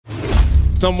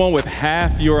someone with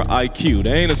half your IQ.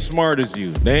 They ain't as smart as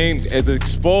you. They ain't as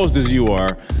exposed as you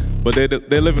are, but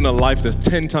they're living a life that's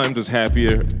 10 times as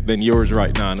happier than yours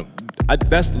right now.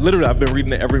 That's literally, I've been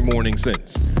reading it every morning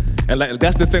since. And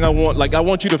that's the thing I want. I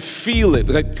want you to feel it,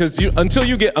 because until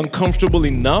you get uncomfortable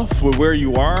enough with where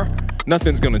you are,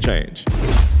 nothing's gonna change.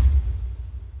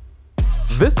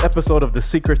 This episode of the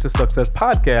Secrets to Success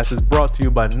podcast is brought to you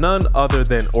by none other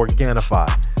than Organifi.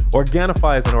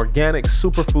 Organifi is an organic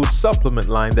superfood supplement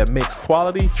line that makes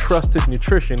quality, trusted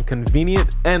nutrition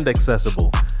convenient and accessible.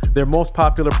 Their most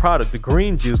popular product, the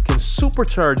green juice, can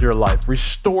supercharge your life,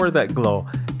 restore that glow,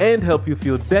 and help you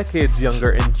feel decades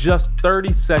younger in just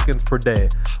 30 seconds per day,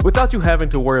 without you having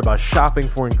to worry about shopping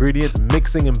for ingredients,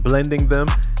 mixing and blending them,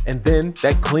 and then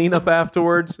that cleanup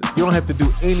afterwards. You don't have to do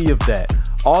any of that.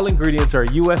 All ingredients are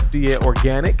USDA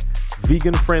organic,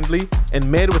 vegan-friendly, and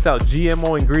made without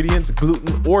GMO ingredients,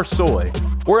 gluten, or soy.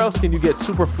 Where else can you get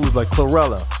superfoods like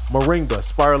chlorella, moringa,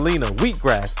 spirulina,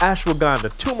 wheatgrass,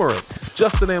 ashwagandha, turmeric,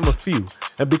 just to name a few?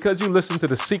 And because you listen to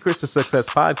the Secrets to Success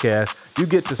podcast, you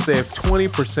get to save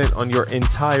 20% on your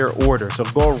entire order. So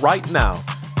go right now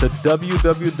to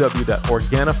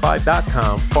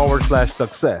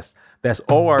www.organifi.com/success. That's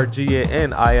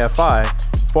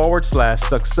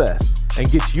ORGANIFI/success. And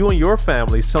get you and your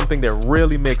family something that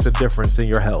really makes a difference in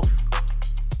your health.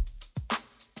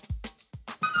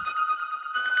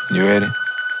 You ready?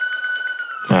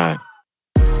 All right.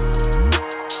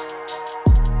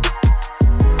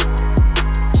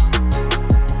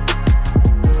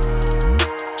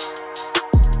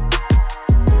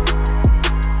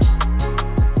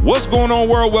 What's going on,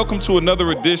 world? Welcome to another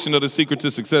edition of the Secret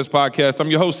to Success podcast. I'm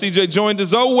your host, CJ, joined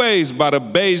as always by the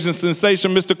Bayesian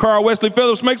sensation, Mr. Carl Wesley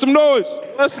Phillips. Make some noise.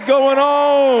 What's going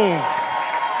on?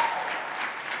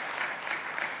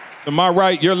 To my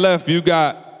right, your left, you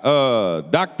got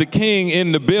Dr. King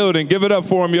in the building. Give it up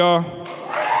for him, y'all.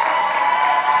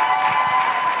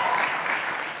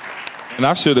 And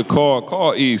I should have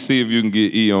called E, see if you can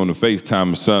get E on the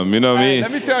FaceTime or something. You know what I mean?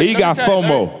 Let me tell you, he got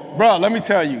FOMO. Bro, let me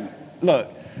tell you.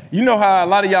 Look, you know how a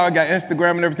lot of y'all got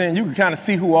Instagram and everything? You can kind of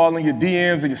see who all in your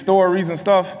DMs and your stories and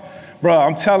stuff. Bro,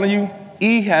 I'm telling you,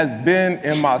 E has been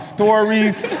in my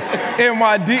stories, in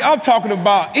my I'm talking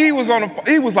about, he was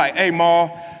like, hey, Ma,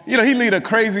 you know, he leave the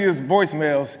craziest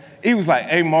voicemails. He was like,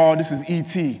 hey, Ma, this is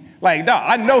E.T. Like, nah,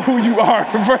 I know who you are,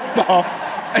 first off.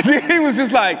 And then he was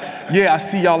just like, yeah, I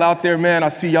see y'all out there, man. I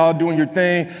see y'all doing your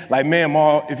thing. Like, man,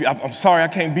 Ma, I'm sorry I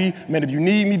can't be. Man, if you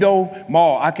need me, though,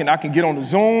 Ma, I can get on the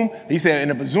Zoom. He said, and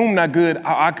if a Zoom not good,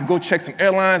 I could go check some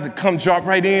airlines and come drop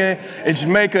right in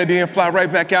Jamaica, then fly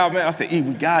right back out, man. I said, E,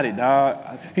 we got it,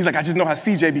 dog. He's like, I just know how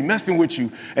CJ be messing with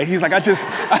you. And he's like, I just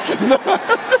know.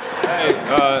 Hey,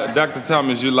 Dr.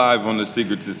 Thomas, you live on the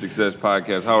Secret to Success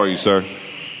podcast. How are you, sir?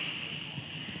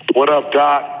 What up,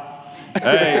 Doc?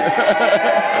 Hey,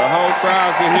 the whole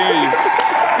crowd can hear you.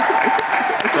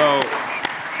 So,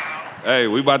 hey,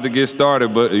 we about to get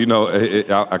started, but you know,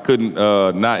 I couldn't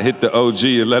not hit the OG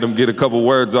and let him get a couple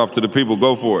words off to the people.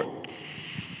 Go for it.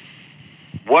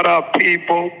 What up,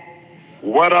 people?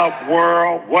 What up,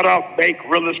 world? What up, make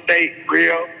real estate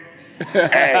real?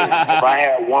 Hey, if I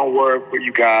had one word for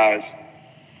you guys,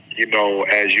 you know,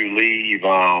 as you leave, you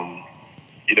know,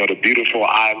 the beautiful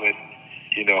island,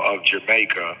 you know, of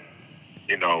Jamaica.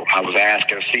 You know, I was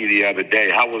asking C the other day,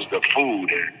 how was the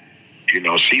food? And, you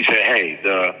know, C said, hey,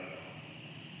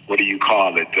 what do you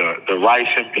call it? The rice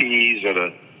and peas or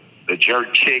the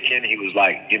jerk chicken. He was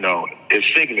like, you know,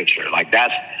 it's signature. Like,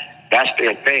 that's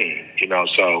their thing, you know.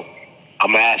 So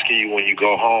I'm asking you, when you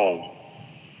go home,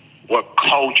 what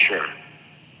culture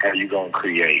are you going to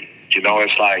create? You know,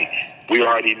 it's like, we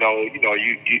already know, you know,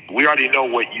 we already know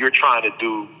what you're trying to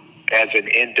do as an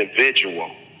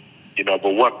individual. You know,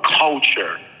 but what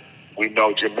culture? We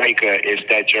know Jamaica is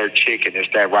that jerk chicken, it's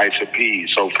that rice and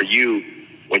peas. So for you,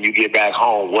 when you get back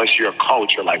home, what's your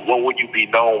culture? Like, what would you be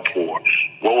known for?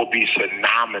 What would be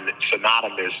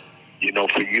synonymous, you know,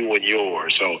 for you and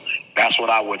yours? So that's what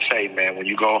I would say, man. When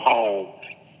you go home,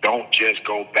 don't just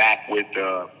go back with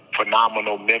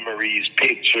phenomenal memories,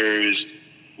 pictures,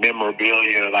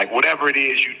 memorabilia, like whatever it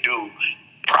is you do,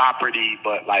 property,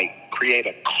 but like create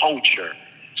a culture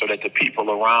so that the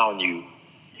people around you,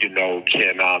 you know,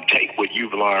 can take what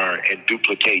you've learned and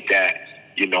duplicate that,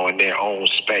 you know, in their own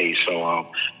space. So,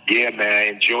 yeah,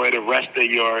 man, enjoy the rest of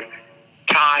your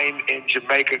time in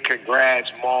Jamaica.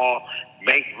 Congrats, Ma.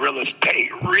 Make real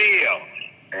estate real.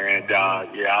 And,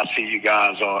 yeah, I'll see you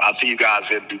guys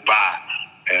in Dubai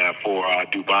for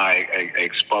Dubai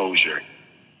exposure.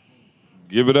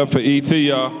 Give it up for E.T.,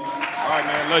 y'all. All right,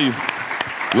 man,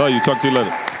 love you. Talk to you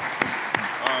later.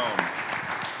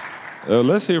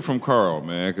 Let's hear from Carl,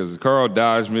 man, because Carl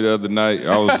dodged me the other night.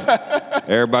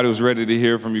 Everybody was ready to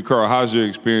hear from you. Carl, how's your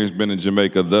experience been in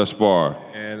Jamaica thus far?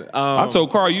 And I told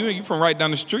Carl, you from right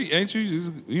down the street, ain't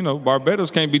you?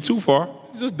 Barbados can't be too far.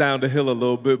 just down the hill a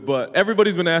little bit, but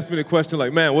everybody's been asking me the question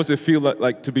like, man, what's it feel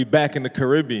like to be back in the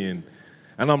Caribbean?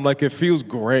 And I'm like, it feels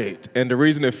great. And the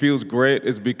reason it feels great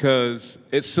is because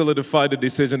it solidified the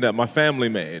decision that my family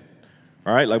made.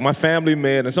 All right, like my family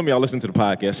made, and some of y'all listen to the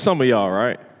podcast, some of y'all,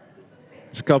 right?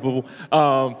 It's a couple.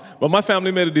 But my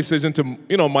family made a decision to,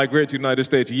 migrate to the United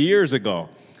States years ago.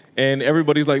 And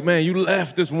everybody's like, man, you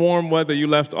left this warm weather, you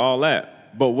left all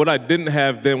that. But what I didn't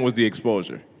have then was the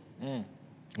exposure. All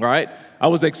right? I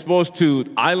was exposed to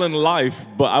island life,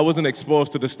 but I wasn't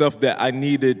exposed to the stuff that I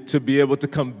needed to be able to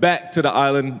come back to the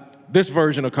island, this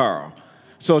version of Carl.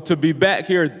 So to be back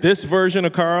here, this version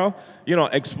of Carl,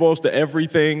 exposed to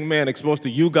everything, man, exposed to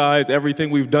you guys, everything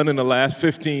we've done in the last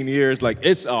 15 years, like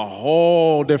it's a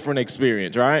whole different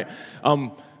experience, right?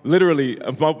 Literally,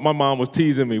 my mom was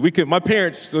teasing me. My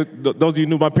parents, so those of you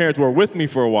who knew, my parents were with me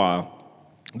for a while.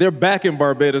 They're back in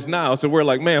Barbados now, so we're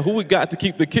like, man, who we got to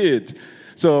keep the kids?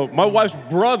 So my wife's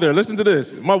brother, listen to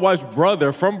this, my wife's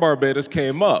brother from Barbados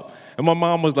came up, and my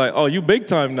mom was like, oh, you big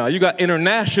time now. You got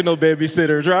international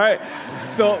babysitters, right?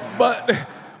 So, but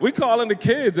we calling the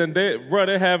kids, and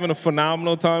they're having a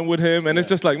phenomenal time with him, and it's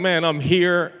just like, man, I'm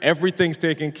here, everything's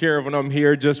taken care of, and I'm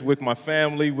here just with my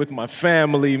family,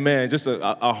 man, just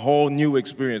a whole new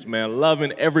experience, man,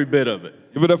 loving every bit of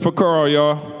it. Give it up for Carl,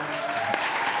 y'all.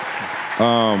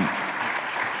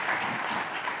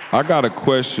 I got a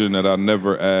question that I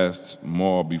never asked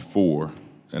Maul before,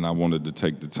 and I wanted to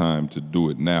take the time to do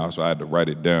it now, so I had to write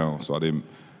it down so I didn't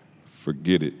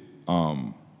forget it.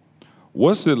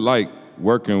 What's it like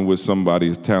working with somebody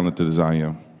as talented as I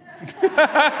am?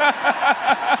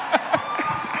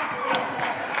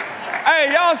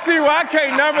 Hey, y'all see why I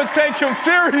can't never take him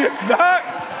serious, dog?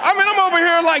 I mean, I'm over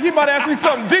here like he about to ask me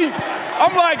something deep.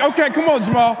 I'm like, okay, come on,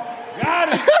 Jamal.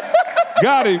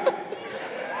 Got him.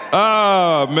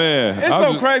 Oh, man.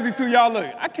 It's crazy, too. Y'all, look,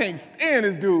 I can't stand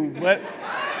this dude, but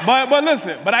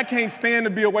listen, I can't stand to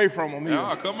be away from him either.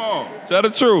 Oh, come on. Tell the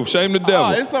truth. Shame the devil.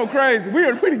 Oh, it's so crazy.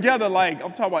 We together like,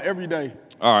 I'm talking about every day.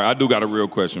 All right, I do got a real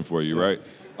question for you, right?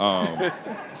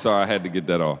 Sorry, I had to get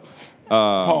that off.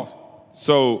 Pause.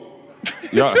 So,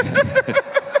 y'all,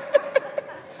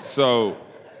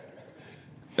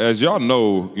 as y'all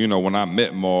know, when I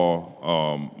met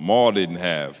Maul, Maul didn't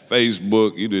have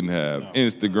Facebook, he didn't have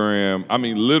Instagram. I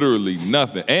mean, literally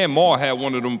nothing. And Maul had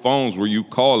one of them phones where you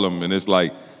call him and it's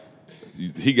like,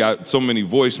 he got so many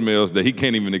voicemails that he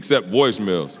can't even accept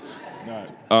voicemails.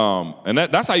 And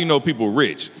that's how you know people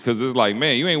rich, because it's like,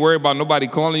 man, you ain't worried about nobody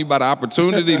calling you about the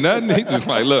opportunity, nothing. He just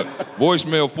like, look,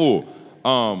 voicemail full.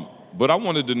 But I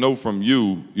wanted to know from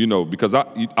you, because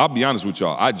I'll be honest with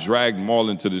y'all, I dragged Maul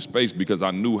into this space because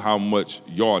I knew how much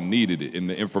y'all needed it and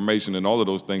the information and all of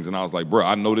those things. And I was like, bro,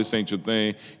 I know this ain't your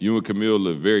thing. You and Camille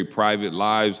live very private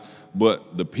lives,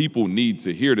 but the people need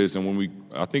to hear this. And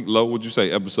I think, Lo, what'd you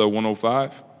say, episode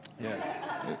 105?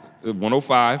 Yeah.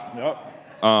 105. Yep.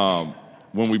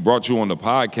 When we brought you on the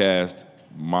podcast,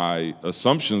 my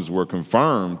assumptions were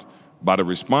confirmed by the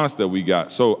response that we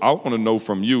got. So I want to know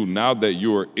from you, now that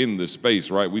you're in the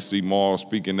space, right? We see Maul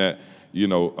speaking at,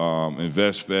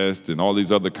 InvestFest and all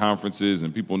these other conferences,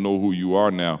 and people know who you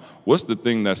are now. What's the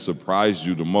thing that surprised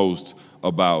you the most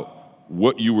about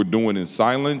what you were doing in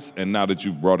silence and now that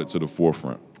you've brought it to the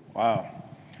forefront? Wow.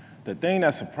 The thing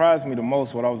that surprised me the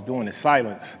most, what I was doing in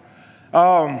silence.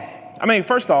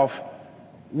 First off,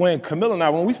 when Camille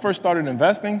and when we first started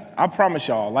investing, I promise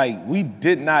y'all, we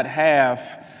did not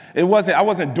have, I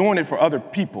wasn't doing it for other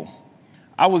people.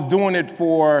 I was doing it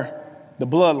for the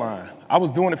bloodline. I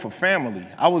was doing it for family.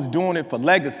 I was doing it for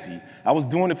legacy. I was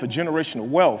doing it for generational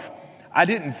wealth. I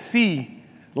didn't see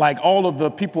all of the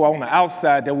people on the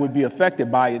outside that would be affected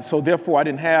by it. So therefore, I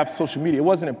didn't have social media. It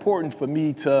wasn't important for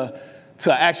me to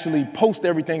actually post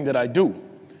everything that I do.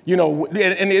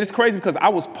 And it's crazy because I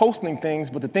was posting things,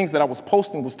 but the things that I was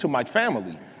posting was to my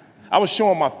family. I was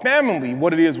showing my family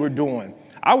what it is we're doing.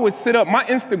 I would sit up, my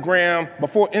Instagram,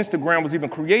 before Instagram was even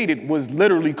created, was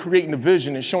literally creating a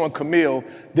vision and showing Camille,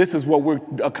 this is what we're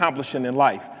accomplishing in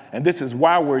life, and this is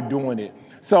why we're doing it.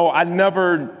 So I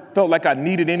never felt like I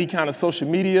needed any kind of social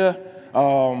media,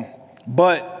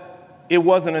 but it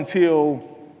wasn't until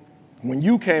when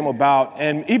you came about,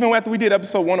 and even after we did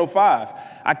episode 105,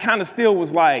 I kind of still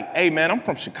was like, hey man, I'm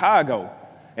from Chicago.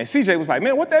 And CJ was like,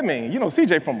 man, what that mean?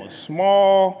 CJ from a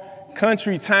small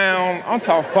country town. I'm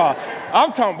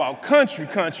talking about country.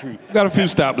 Got a few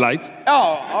stoplights.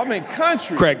 Oh, I mean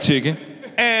country. Crack chicken.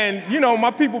 And, you know, my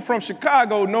people from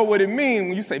Chicago know what it means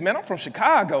when you say, man, I'm from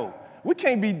Chicago. We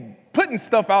can't be putting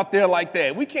stuff out there like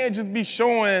that. We can't just be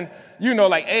showing, you know,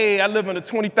 like, hey, I live in a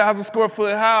 20,000 square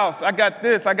foot house. I got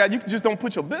this, you just don't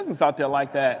put your business out there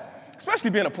like that, especially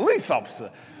being a police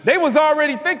officer. They was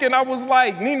already thinking I was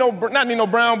like not Nino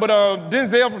Brown, but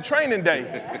Denzel from Training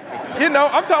Day. You know,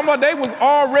 I'm talking about they was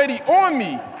already on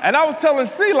me. And I was telling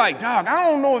C, like, dog, I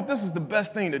don't know if this is the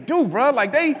best thing to do, bro.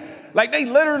 Like they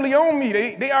literally own me.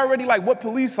 They already like, what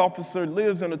police officer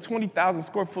lives in a 20,000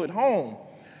 square foot home?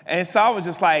 And so I was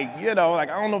just like, you know, like,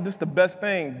 I don't know if this is the best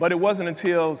thing. But it wasn't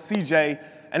until CJ,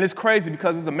 and it's crazy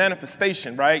because it's a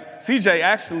manifestation, right? CJ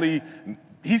actually,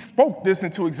 he spoke this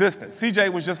into existence.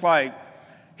 CJ was just like,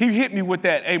 he hit me with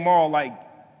that, hey, Marl, like,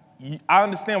 I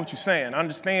understand what you're saying. I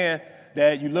understand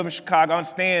that you live in Chicago. I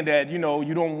understand that, you know,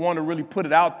 you don't want to really put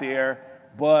it out there.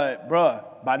 But, bruh,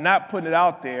 by not putting it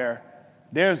out there,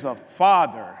 there's a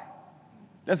father.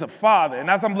 There's a father.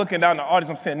 And as I'm looking down the audience,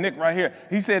 I'm seeing Nick right here.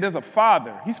 He said there's a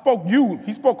father. He spoke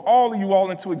all of you all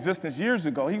into existence years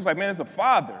ago. He was like, man, there's a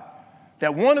father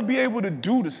that want to be able to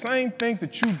do the same things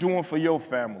that you're doing for your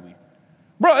family.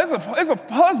 Bro, there's a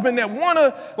husband that want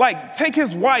to, like, take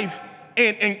his wife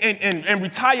and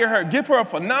retire her, give her a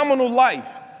phenomenal life.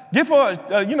 Give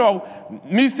her, you know,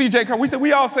 me, CJ,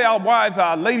 we all say our wives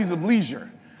are ladies of leisure.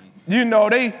 You know,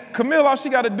 Camille, all she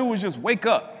got to do is just wake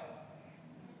up.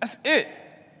 That's it.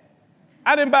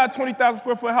 I didn't buy a 20,000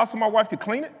 square foot house so my wife could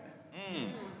clean it.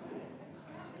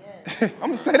 I'm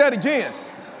going to say that again.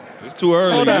 It's too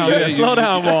early. Slow down, slow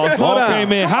down, Maul. Slow down.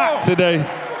 Came in hot today.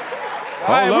 All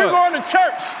right, we're going to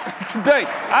church today.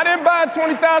 I didn't buy a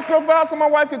 20,000 square foot house so my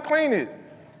wife could clean it.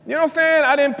 You know what I'm saying?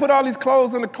 I didn't put all these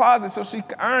clothes in the closet so she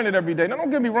could iron it every day. Now,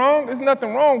 don't get me wrong. There's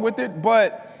nothing wrong with it.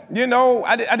 But, you know,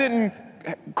 I didn't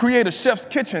create a chef's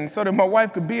kitchen so that my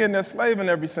wife could be in there slaving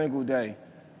every single day.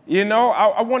 You know,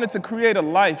 I wanted to create a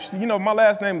life. You know, my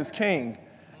last name is King,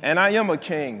 and I am a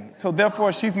king. So,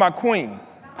 therefore, she's my queen.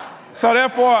 So,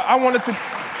 therefore, I wanted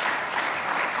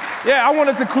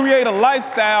to create a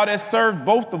lifestyle that served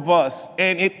both of us,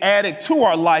 and it added to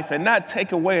our life and not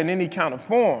take away in any kind of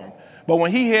form. But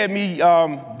when he had me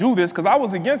do this, because I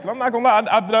was against it, I'm not going to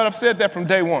lie, I've said that from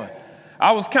day one.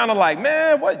 I was kind of like,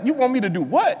 man, what? You want me to do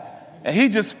what? And he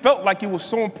just felt like it was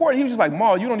so important. He was just like,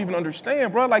 Marl, you don't even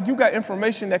understand, bro. Like, you got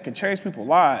information that can change people's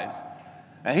lives.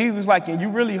 And he was like, and you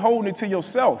really holding it to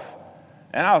yourself.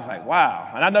 And I was like,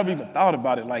 wow. And I never even thought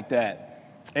about it like that.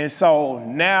 And so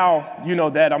now, you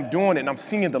know, that I'm doing it and I'm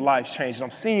seeing the lives change.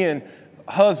 I'm seeing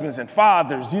husbands and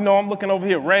fathers. You know, I'm looking over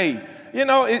here, Ray. You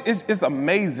know, it's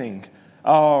amazing.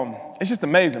 It's just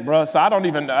amazing, bro. So I don't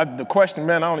even, the question,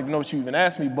 man, I don't even know what you even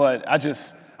asked me, but I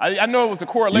know it was a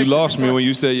correlation. You lost me when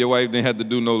you said your wife didn't have to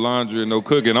do no laundry and no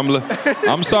cooking.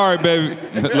 I'm sorry, baby.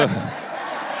 Look,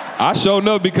 I showed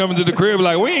up, be coming to the crib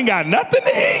like, we ain't got nothing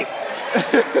to eat.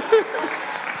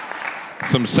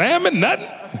 Some salmon, nothing.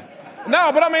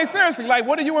 No, but I mean, seriously, like,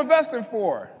 what are you investing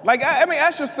for? Like, I mean,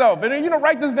 ask yourself, and, you know,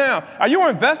 write this down. Are you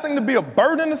investing to be a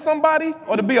burden to somebody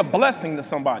or to be a blessing to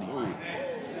somebody? Ooh.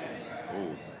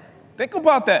 Think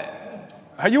about that.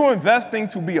 Are you investing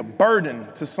to be a burden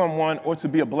to someone or to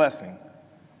be a blessing?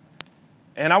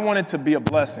 And I wanted to be a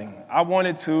blessing. I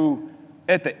wanted to,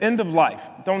 at the end of life,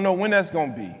 don't know when that's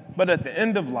going to be, but at the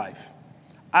end of life,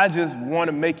 I just want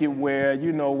to make it where,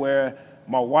 you know, where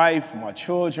my wife, my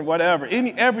children, whatever,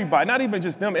 everybody, not even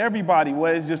just them, everybody,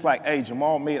 where it's just like, hey,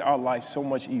 Jamal made our life so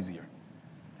much easier.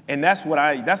 And that's what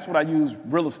I use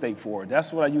real estate for.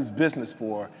 That's what I use business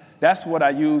for. That's what I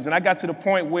use. And I got to the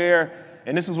point where,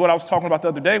 and this is what I was talking about the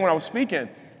other day when I was speaking,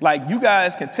 like, you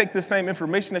guys can take the same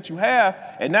information that you have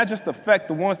and not just affect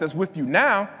the ones that's with you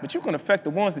now, but you can affect the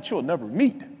ones that you'll never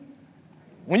meet.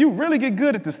 When you really get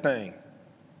good at this thing,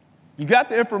 you got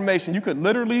the information, you could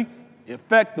literally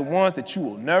affect the ones that you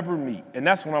will never meet. And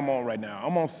that's what I'm on right now.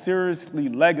 I'm on Seriously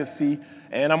Legacy,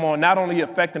 and I'm on not only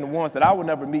affecting the ones that I will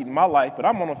never meet in my life, but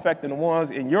I'm on affecting the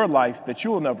ones in your life that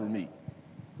you'll never meet.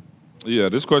 Yeah,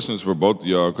 this question is for both of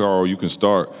y'all. Carl, you can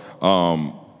start.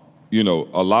 You know,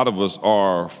 a lot of us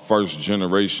are first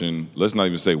generation, let's not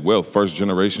even say wealth, first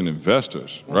generation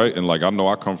investors, right? And like, I know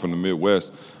I come from the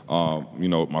Midwest. You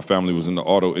know, my family was in the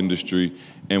auto industry,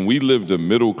 and we lived a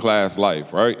middle class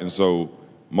life, right? And so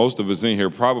most of us in here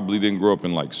probably didn't grow up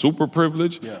in like super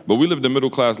privilege, but we lived a middle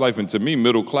class life. And to me,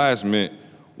 middle class meant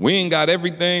we ain't got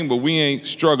everything, but we ain't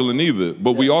struggling either.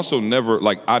 But we also never,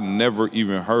 like, I never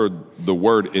even heard the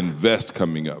word invest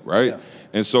coming up, right? Yeah.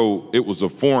 And so it was a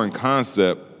foreign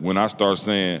concept when I started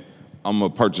saying, I'm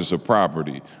gonna purchase a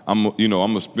property. I'm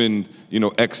gonna spend,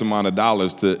 X amount of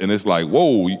dollars and it's like,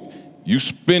 whoa, you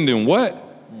spending what?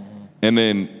 Mm-hmm. And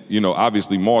then,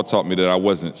 obviously Maul taught me that I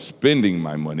wasn't spending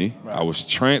my money. Right. I was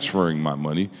transferring my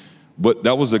money. But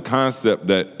that was a concept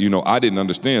that, I didn't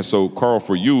understand. So, Carl,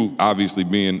 for you, obviously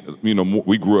being,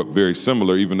 we grew up very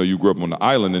similar, even though you grew up on the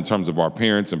island in terms of our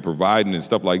parents and providing and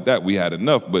stuff like that. We had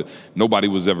enough, but nobody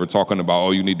was ever talking about,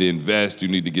 oh, you need to invest, you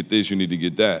need to get this, you need to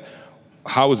get that.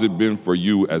 How has it been for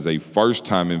you as a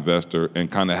first-time investor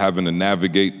and kind of having to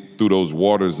navigate through those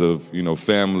waters of,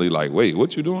 family, like, wait,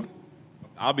 what you doing?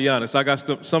 I'll be honest, I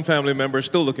got some family members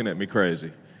still looking at me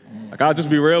crazy. Like, I'll just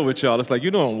be real with y'all. It's like,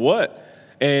 you doing what?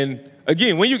 And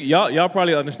again, when y'all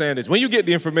probably understand this. When you get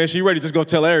the information, you're ready to just go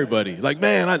tell everybody. Like,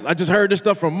 man, I just heard this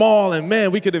stuff from Maul, and man,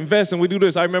 we could invest and we do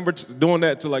this. I remember doing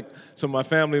that to like some of my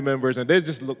family members, and they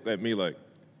just looked at me like,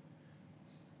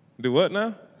 do what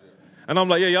now? And I'm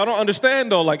like, yeah, y'all don't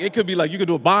understand though. Like, it could be like you could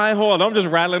do a buy and hold. I'm just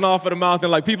rattling off of the mouth,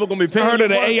 and like people gonna be paying. Heard of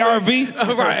the ARV?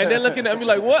 Right, and they're looking at me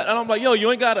like, what? And I'm like, yo, you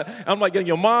ain't gotta. I'm like,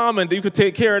 your mom, and you could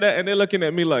take care of that. And they're looking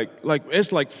at me like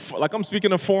it's like I'm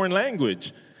speaking a foreign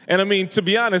language. And I mean, to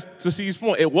be honest, to C's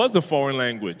point, it was a foreign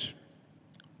language.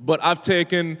 But I've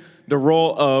taken the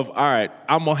role of, all right,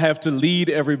 I'm gonna have to lead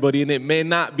everybody, and it may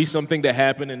not be something that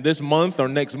happened in this month or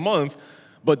next month,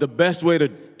 but the best way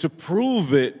to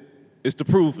prove it is to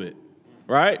prove it,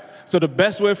 right? So the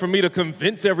best way for me to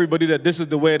convince everybody that this is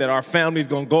the way that our family's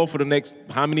gonna go for the next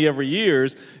how many ever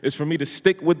years is for me to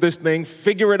stick with this thing,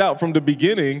 figure it out from the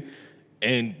beginning,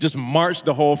 and just march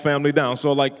the whole family down.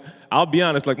 So like, I'll be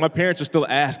honest, like my parents are still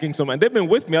asking something, and they've been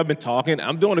with me, I've been talking,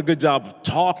 I'm doing a good job of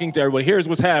talking to everybody. Here's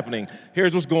what's happening,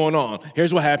 here's what's going on,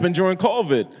 here's what happened during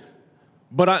COVID.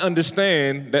 But I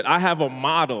understand that I have a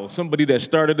model, somebody that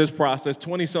started this process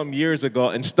 20-some years ago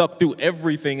and stuck through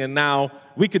everything, and now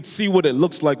we could see what it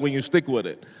looks like when you stick with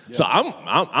it. Yeah. So I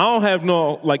don't have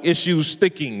no like issues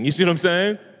sticking, you see what I'm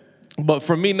saying? But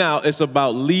for me now, it's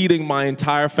about leading my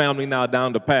entire family now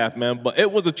down the path, man. But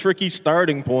it was a tricky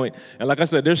starting point, and like I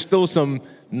said, there's still some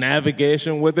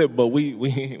navigation with it. But we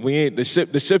ain't the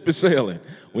ship is sailing.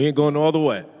 We ain't going all the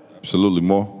way. Absolutely,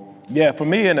 more. Yeah, for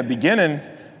me in the beginning,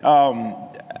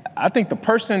 I think the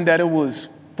person that it was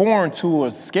foreign to or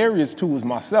scariest to was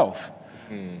myself,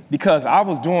 because I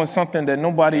was doing something that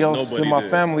nobody else in my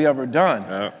family ever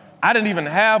done. I didn't even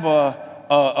have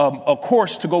a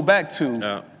course to go back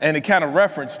to and a kind of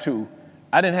reference to.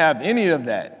 I didn't have any of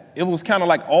that. It was kind of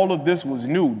like all of this was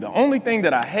new. The only thing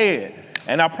that I had,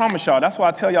 and I promise y'all, that's why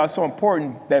I tell y'all it's so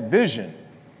important, that vision.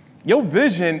 Your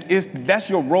vision that's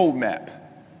your roadmap.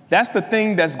 That's the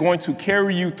thing that's going to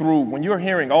carry you through when you're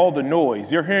hearing all the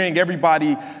noise. You're hearing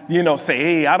everybody, say,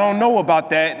 hey, I don't know about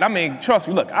that. I mean, trust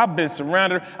me, look, I've been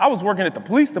surrounded. I was working at the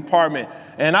police department,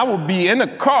 and I would be in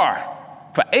a car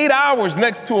for 8 hours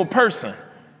next to a person.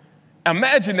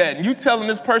 Imagine that, and you telling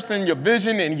this person your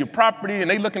vision and your property, and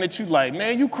they looking at you like,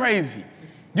 man, you crazy.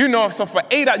 So for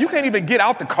 8 hours, you can't even get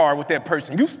out the car with that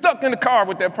person. You stuck in the car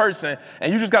with that person,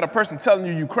 and you just got a person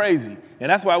telling you crazy. And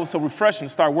that's why it was so refreshing to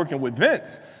start working with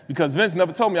Vince, because Vince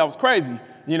never told me I was crazy.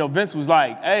 Vince was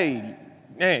like, hey,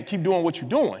 man, keep doing what you're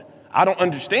doing. I don't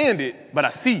understand it, but I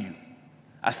see you.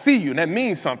 I see you, and that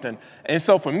means something. And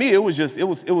so for me, it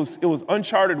was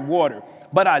uncharted water.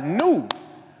 But I knew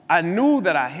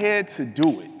that I had to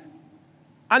do it.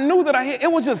 I knew that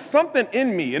it was just something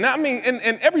in me. And I mean,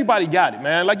 and everybody got it,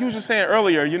 man. Like you was just saying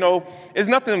earlier, there's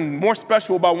nothing more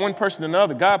special about one person than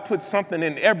another. God puts something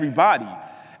in everybody.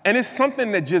 And it's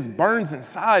something that just burns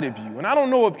inside of you. And I don't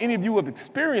know if any of you have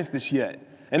experienced this yet.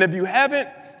 And if you haven't,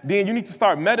 then you need to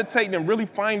start meditating and really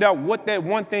find out what that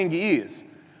one thing is.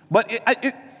 But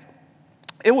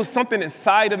it was something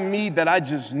inside of me that I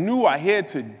just knew I had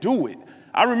to do it.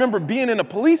 I remember being in a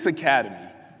police academy.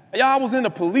 I was in the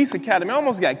police academy. I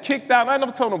almost got kicked out. I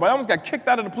never told nobody. I almost got kicked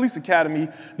out of the police academy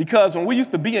because when we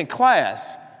used to be in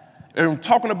class and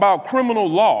talking about criminal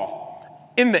law,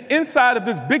 in the inside of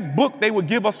this big book they would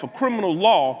give us for criminal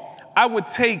law, I would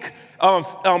take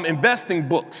investing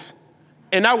books,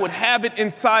 and I would have it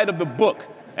inside of the book.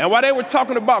 And while they were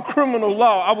talking about criminal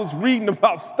law, I was reading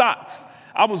about stocks.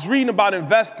 I was reading about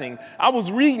investing. I was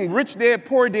reading Rich Dad,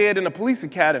 Poor Dad in the police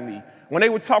academy when they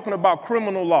were talking about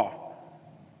criminal law.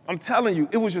 I'm telling you,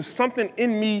 it was just something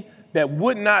in me that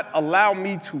would not allow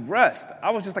me to rest.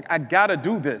 I was just like, I gotta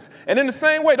do this. And in the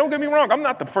same way, don't get me wrong, I'm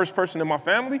not the first person in my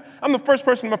family. I'm the first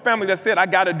person in my family that said, I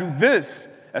gotta do this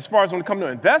as far as when it comes to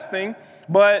investing.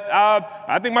 But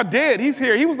I think my dad, he's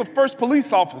here. He was the first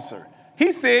police officer.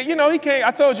 He said, he came,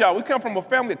 I told y'all, we come from a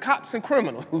family of cops and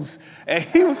criminals. And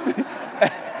he was,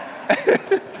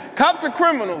 cops and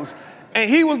criminals. And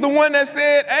he was the one that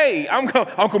said, hey,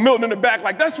 Uncle Milton in the back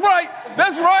like, that's right.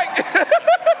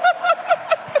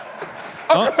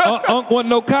 Unc wasn't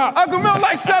no cop. Uncle Milton,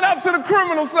 like, shout out to the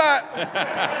criminal side.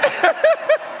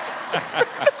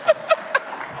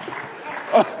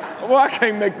 Well, I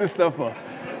can't make this stuff up.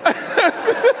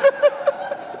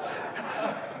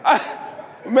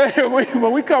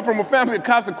 Man, we come from a family of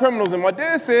cops and criminals, and my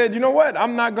dad said, you know what,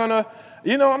 I'm not gonna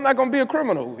be a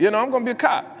criminal. I'm gonna be a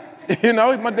cop.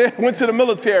 My dad went to the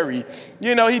military.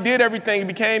 He did everything. He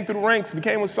became through the ranks,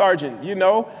 became a sergeant,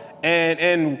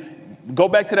 and go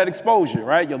back to that exposure,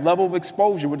 right? Your level of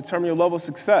exposure will determine your level of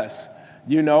success,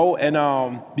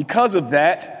 and because of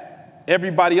that,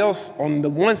 everybody else on the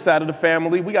one side of the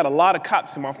family, we got a lot of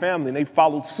cops in my family, and they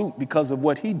followed suit because of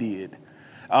what he did.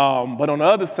 But on the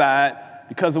other side,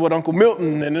 because of what Uncle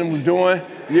Milton and them was doing,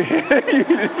 you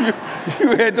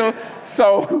had to.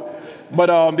 So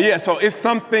it's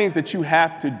some things that you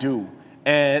have to do.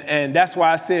 And that's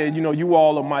why I said, you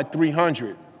all are my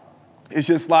 300. It's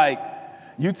just like,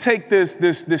 you take this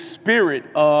spirit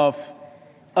of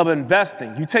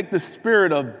investing. You take the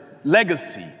spirit of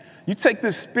legacy. You take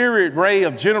this spirit, Ray,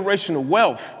 of generational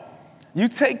wealth. You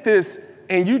take this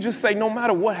and you just say, no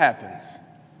matter what happens,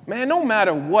 man, no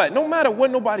matter what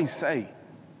nobody say,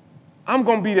 I'm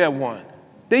going to be that one.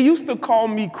 They used to call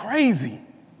me crazy.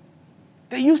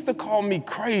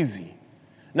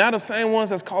 Now the same ones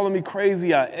that's calling me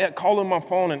crazy are calling my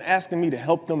phone and asking me to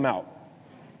help them out.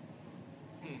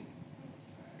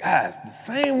 Guys, the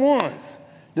same ones,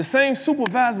 the same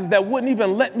supervisors that wouldn't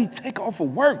even let me take off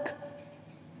of work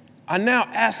are now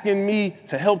asking me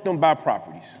to help them buy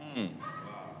properties.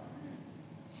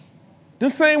 The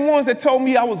same ones that told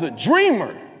me I was a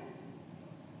dreamer,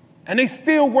 and they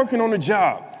still working on the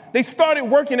job. They started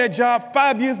working that job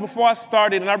 5 years before I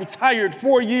started, and I retired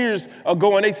 4 years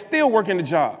ago, and they still working the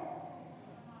job.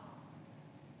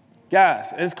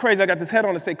 Guys, it's crazy. I got this head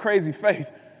on to say crazy faith,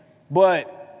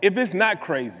 but if it's not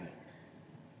crazy,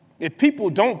 if people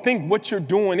don't think what you're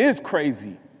doing is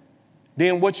crazy,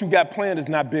 then what you got planned is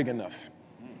not big enough.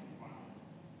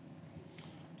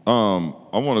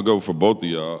 I want to go for both of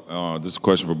y'all. This is a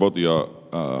question for both of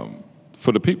y'all.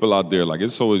 For the people out there, like,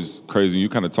 it's always crazy. You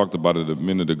kind of talked about it a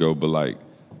minute ago, but like,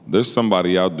 there's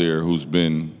somebody out there who's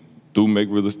been through Make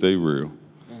Real Estate Real.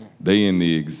 They in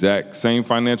the exact same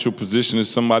financial position as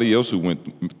somebody else who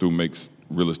went through Make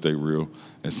Real Estate Real.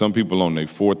 And some people on their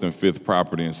 4th and 5th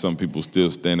property, and some people still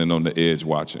standing on the edge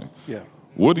watching. Yeah.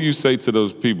 What do you say to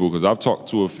those people? Because I've talked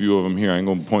to a few of them here. I ain't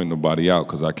gonna point nobody out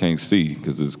because I can't see,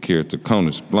 because it's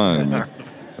keratoconus blind me.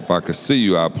 If I could see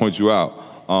you, I'd point you out.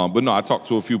 But no, I talked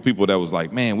to a few people that was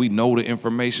like, man, we know the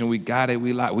information, we got it,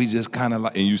 we just kind of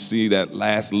like, and you see that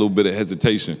last little bit of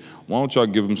hesitation. Why don't y'all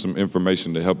give them some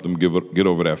information to help them get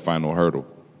over that final hurdle?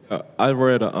 I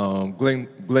read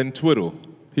Glenn Twiddle.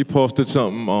 He posted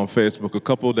something on Facebook a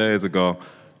couple of days ago,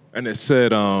 and it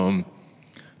said,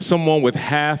 someone with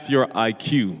half your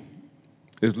IQ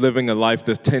is living a life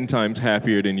that's 10 times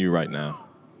happier than you right now.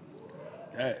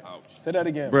 Hey, say that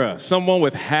again. Bruh, someone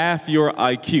with half your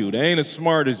IQ, they ain't as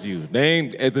smart as you, they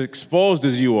ain't as exposed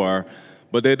as you are,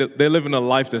 but they're living a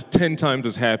life that's 10 times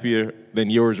as happier than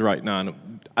yours right now.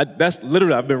 That's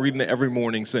literally, I've been reading it every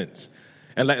morning since.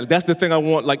 And like, that's the thing I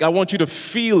want you to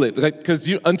feel it,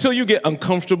 because until you get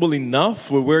uncomfortable enough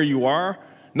with where you are,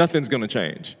 nothing's gonna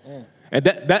change. And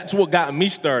that's what got me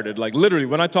started. Like, literally,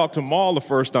 when I talked to Maul the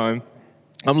first time,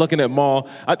 I'm looking at Maul.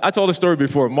 I told the story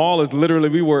before. Maul is literally,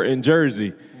 we were in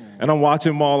Jersey, and I'm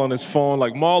watching Maul on his phone,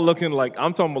 like Maul looking like,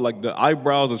 I'm talking about like the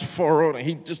eyebrows is furrowed,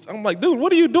 and I'm like, dude,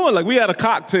 what are you doing? Like, we had a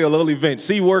cocktail little event,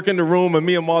 C work in the room, and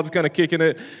me and Maul just kind of kicking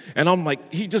it, and I'm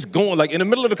like, he just going, like in the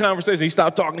middle of the conversation, he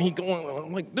stopped talking, he going,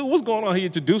 I'm like, dude, what's going on? He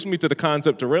introduced me to the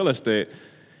concept of real estate,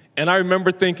 and I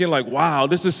remember thinking like, wow,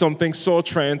 this is something so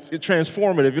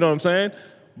transformative, you know what I'm saying?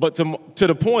 But to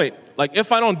the point, like,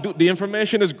 if I don't do, the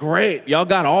information is great. Y'all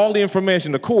got all the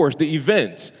information, the course, the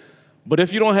events. But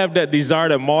if you don't have that desire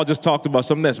that Maul just talked about,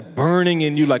 something that's burning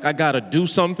in you, like, I gotta do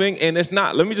something, and it's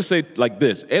not, let me just say like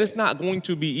this, and it's not going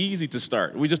to be easy to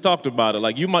start. We just talked about it.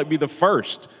 Like, you might be the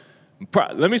first.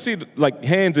 Let me see, like,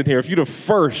 hands in here. If you're the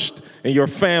first in your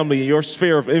family, in your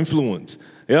sphere of influence,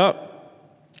 yep.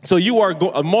 So you are,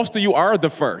 most of you are the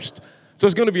first. So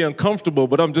it's going to be uncomfortable,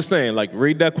 but I'm just saying, like,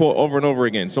 read that quote over and over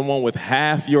again. Someone with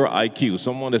half your IQ,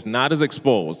 someone that's not as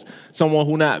exposed,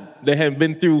 someone they haven't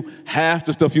been through half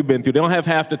the stuff you've been through. They don't have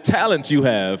half the talents you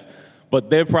have, but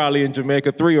they're probably in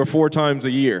Jamaica 3 or 4 times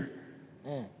a year.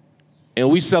 And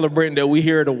we celebrating that we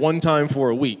here the one time for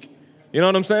a week. You know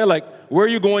what I'm saying? Like, where are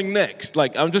you going next?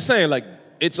 Like, I'm just saying, like,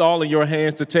 it's all in your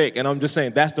hands to take. And I'm just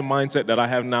saying, that's the mindset that I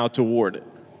have now toward it.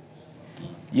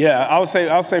 Yeah, I'll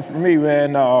say for me,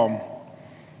 man,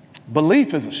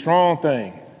 belief is a strong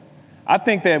thing. I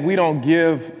think that we don't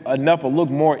give enough or look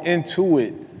more into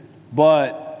it.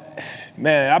 But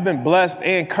man, I've been blessed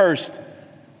and cursed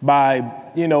by,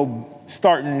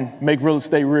 starting Make Real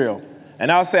Estate Real.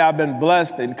 And I'll say I've been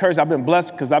blessed and cursed. I've been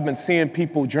blessed because I've been seeing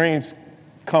people's dreams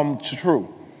come true.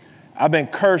 I've been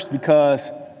cursed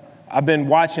because I've been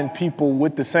watching people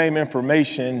with the same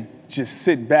information just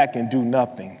sit back and do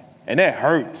nothing. And that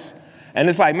hurts. And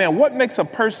it's like, man, what makes a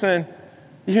person,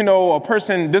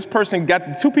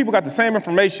 two people got the same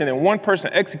information and one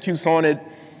person executes on it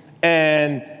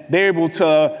and they're able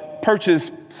to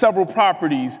purchase several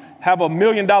properties, have $1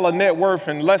 million net worth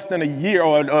in less than a year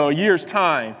or a year's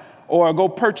time, or go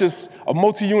purchase a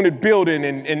multi-unit building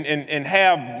and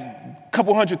have a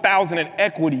couple $100,000 in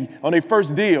equity on their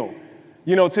first deal.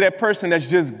 To that person that's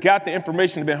just got the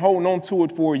information and been holding on to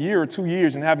it for a year or 2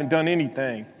 years and haven't done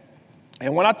anything.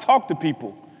 And when I talk to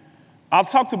people, I'll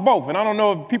talk to both. And I don't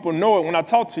know if people know it. When I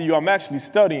talk to you, I'm actually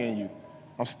studying you.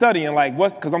 I'm studying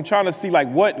because I'm trying to see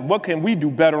what can we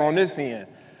do better on this end.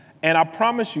 And I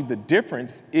promise you the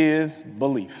difference is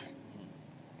belief.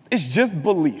 It's just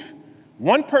belief.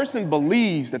 One person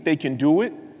believes that they can do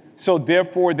it, so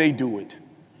therefore they do it.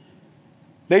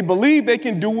 They believe they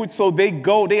can do it, so they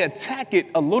attack it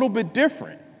a little bit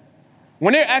different.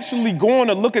 When they're actually going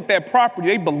to look at that property,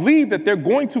 they believe that they're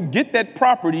going to get that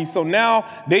property, so now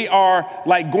they are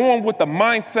going with the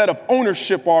mindset of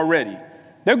ownership already.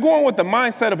 They're going with the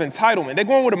mindset of entitlement. They're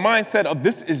going with the mindset of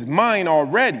this is mine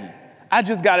already. I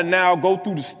just got to now go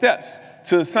through the steps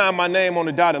to sign my name on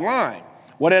the dotted line.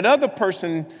 Well, that other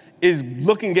person is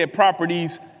looking at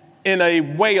properties in a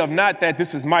way of not that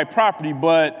this is my property,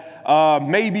 but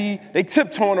maybe they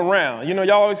tiptoeing around.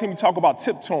 Y'all always hear me talk about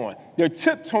tiptoeing. They're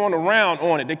tiptoeing around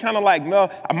on it. They're kind of like,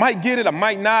 well, I might get it, I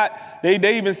might not. They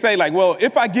even say well,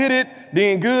 if I get it,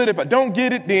 then good. If I don't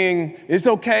get it, then it's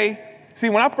okay. See,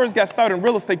 when I first got started in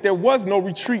real estate, there was no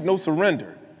retreat, no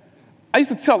surrender. I used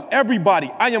to tell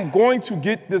everybody, I am going to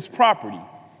get this property.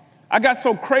 I got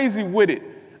so crazy with it.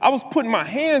 I was putting my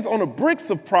hands on the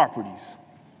bricks of properties.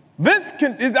 Vince,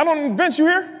 you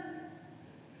here?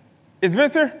 Is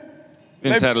Vince here?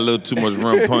 Vince had a little too much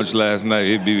rum punch last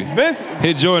night.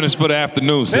 He'd join us for the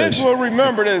afternoon session. Vince will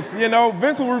remember this,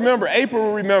 Vince will remember, April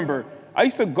will remember. I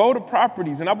used to go to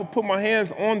properties and I would put my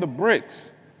hands on the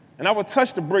bricks and I would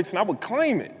touch the bricks and I would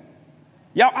claim it.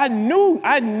 Y'all, I knew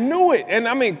it.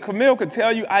 And Camille could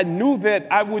tell you, I knew that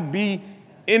I would be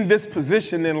in this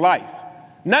position in life.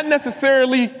 Not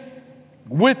necessarily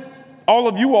with all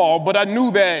of you all, but I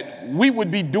knew that we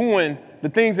would be doing the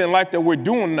things in life that we're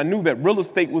doing, and I knew that real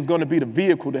estate was going to be the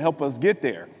vehicle to help us get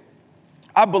there.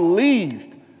 I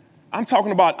believed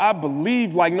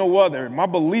like no other. My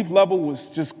belief level was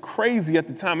just crazy at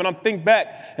the time. And I'm think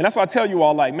back, and that's why I tell you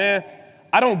all, man,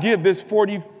 I don't give this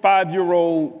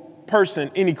 45-year-old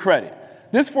person any credit.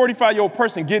 This 45-year-old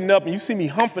person getting up and you see me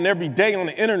humping every day on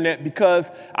the internet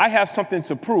because I have something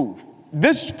to prove.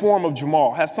 This form of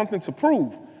Jamal has something to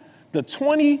prove. The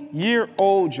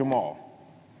 20-year-old Jamal,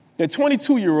 the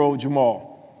 22-year-old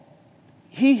Jamal,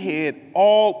 he had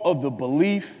all of the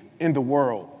belief in the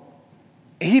world.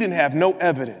 He didn't have no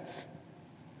evidence.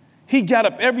 He got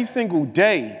up every single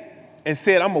day and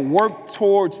said, I'm going to work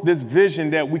towards this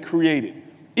vision that we created.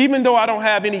 Even though I don't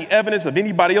have any evidence of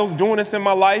anybody else doing this in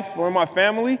my life or in my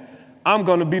family, I'm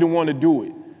going to be the one to do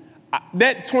it.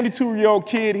 That 22-year-old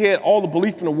kid had all the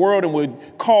belief in the world and would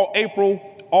call April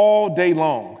all day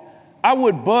long. I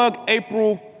would bug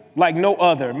April like no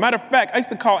other. Matter of fact, I used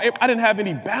to call April. I didn't have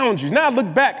any boundaries. Now I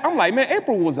look back, I'm like, man,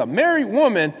 April was a married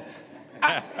woman.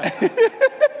 Her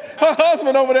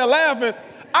husband over there laughing.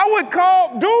 I would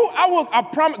call, I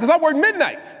promise, because I work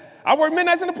midnights. I work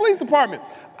midnights in the police department.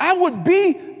 I would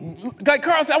be, like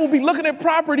Carl said, I would be looking at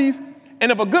properties,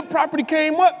 and if a good property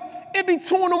came up, it'd be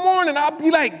 2 a.m, I'd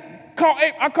be like,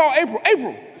 I call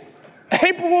April.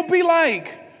 April will be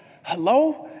like,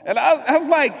 hello? And I was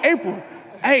like, April,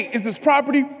 hey, is this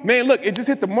property? Man, look, it just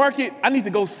hit the market. I need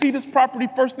to go see this property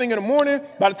first thing in the morning.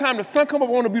 By the time the sun comes up,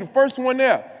 I want to be the first one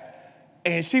there.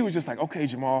 And she was just like, okay,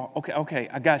 Jamal, okay,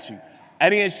 I got you.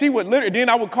 And then she would then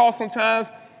I would call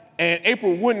sometimes, and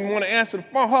April wouldn't want to answer the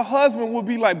phone. Her husband would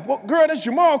be like, well, girl, that's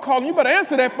Jamal calling. You better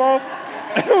answer that phone.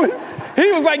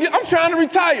 He was like, I'm trying to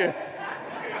retire.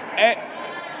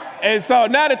 And so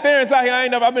now that Theron's out here,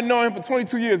 I've been knowing him for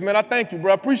 22 years, man. I thank you,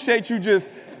 bro. I appreciate you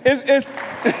it's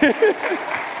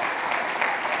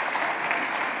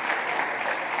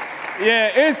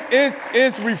yeah,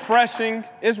 it's refreshing.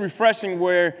 It's refreshing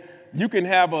where you can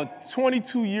have a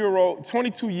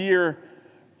 22-year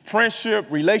friendship,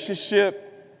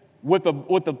 relationship with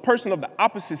a person of the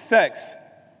opposite sex,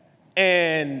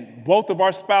 And both of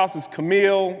our spouses,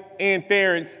 Camille and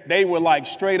Terrence, they were like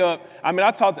straight up. I mean,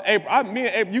 I talked to April. Me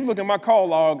and April, you look at my call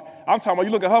log. I'm talking about,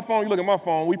 you look at her phone, you look at my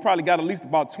phone. We probably got at least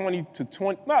about 20 to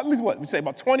 20, not at least what? We say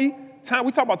about 20 times.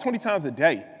 We talk about 20 times a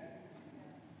day.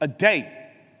 A day.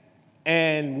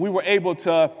 And we were able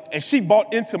to, and she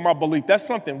bought into my belief. That's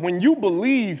something. When you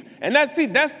believe, and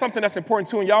that's something that's important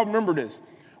too, and y'all remember this.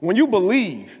 When you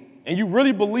believe, and you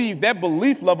really believe, that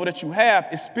belief level that you have,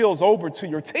 it spills over to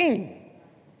your team.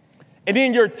 And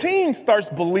then your team starts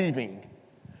believing.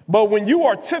 But when you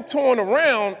are tiptoeing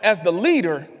around as the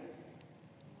leader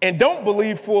and don't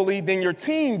believe fully, then your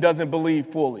team doesn't believe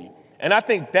fully. And I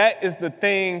think that is the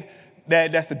thing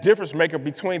that's the difference maker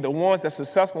between the ones that's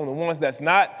successful and the ones that's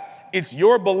not. It's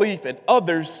your belief, and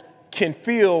others can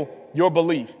feel your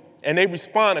belief, and they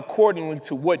respond accordingly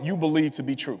to what you believe to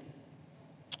be true.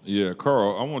 Yeah,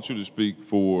 Carl, I want you to speak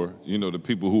for, the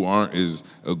people who aren't as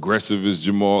aggressive as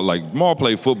Jamal. Like, Jamal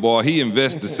played football. He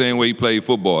invests the same way he played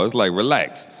football. It's like,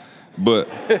 relax. But,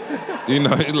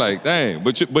 it's like, dang.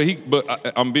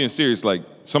 But I'm being serious. Like,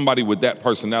 somebody with that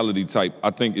personality type, I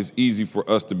think it's easy for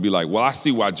us to be like, well, I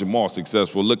see why Jamal's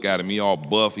successful. Look at him. He all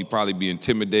buff. He probably be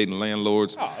intimidating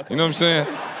landlords. Oh, okay. You know what I'm saying?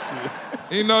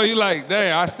 You're like,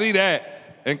 dang, I see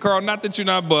that. And Carl, not that you're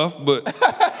not buff, but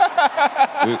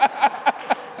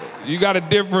you got a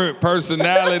different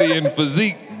personality and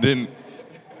physique than.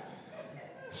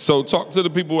 So talk to the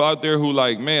people out there who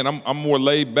like, man, I'm more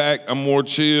laid back, I'm more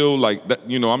chill, like that,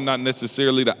 I'm not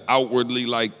necessarily the outwardly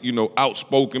like,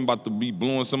 outspoken, about to be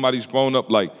blowing somebody's phone up.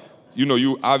 Like,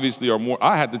 you obviously are more.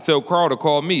 I had to tell Carl to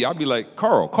call me. I'd be like,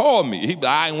 Carl, call me. He'd be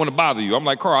like, I ain't want to bother you. I'm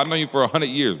like, Carl, I know you for 100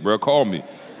 years, bro. Call me.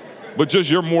 But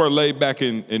just you're more laid back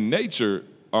in nature.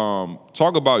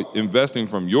 Talk about investing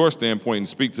from your standpoint and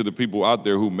speak to the people out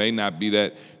there who may not be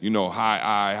that,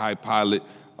 high pilot,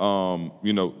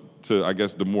 to, I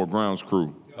guess, the more grounds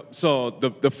crew. So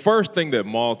the first thing that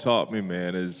Maul taught me,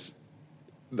 man, is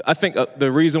I think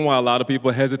the reason why a lot of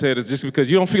people hesitate is just because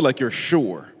you don't feel like you're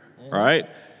sure, right?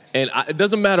 And it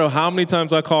doesn't matter how many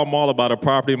times I call Maul about a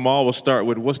property, Maul will start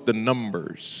with, what's the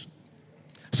numbers?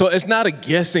 So it's not a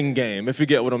guessing game, if you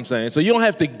get what I'm saying. So you don't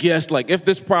have to guess, like, if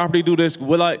this property do this,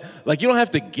 will I? Like, you don't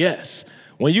have to guess.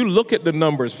 When you look at the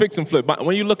numbers, fix and flip,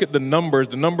 when you look at the numbers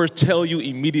tell you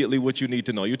immediately what you need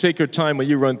to know. You take your time when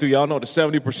you run through. Y'all know the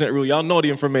 70% rule. Y'all know the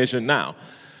information now.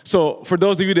 So for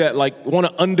those of you that, like, want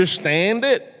to understand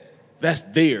it, that's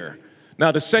there.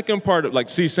 Now, the second part of, like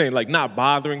C's saying, like, not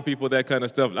bothering people, that kind of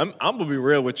stuff, I'm going to be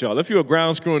real with y'all. If you're a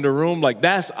ground screw in the room, like,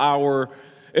 it's our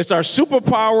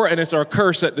superpower and it's our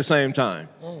curse at the same time,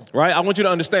 right? I want you to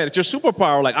understand, it's your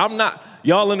superpower. Like,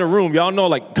 y'all in the room, y'all know,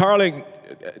 like, Carl,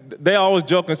 they always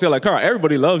joke and say, like, Carl,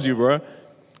 everybody loves you, bro.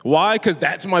 Why? Because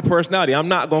that's my personality. I'm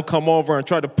not going to come over and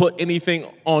try to put anything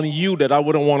on you that I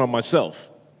wouldn't want on myself.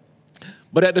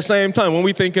 But at the same time, when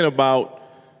we're thinking about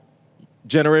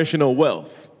generational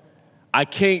wealth, I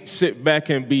can't sit back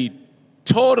and be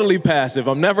totally passive.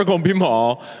 I'm never going to be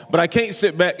Maul, but I can't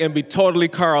sit back and be totally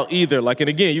Carl either. Like, and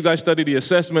again, you guys study the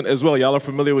assessment as well. Y'all are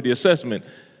familiar with the assessment.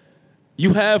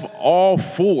 You have all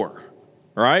four,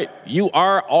 right? You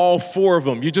are all four of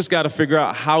them. You just got to figure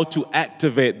out how to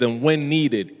activate them when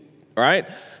needed, right?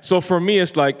 So for me,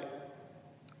 it's like,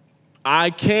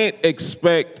 I can't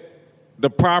expect the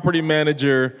property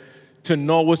manager to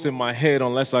know what's in my head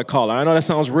unless I call her. I know that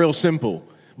sounds real simple,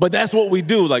 but that's what we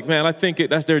do. Like, man, I think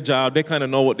that's their job. They kind of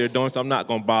know what they're doing, so I'm not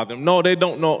going to bother them. No, they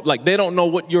don't know. Like, they don't know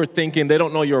what you're thinking. They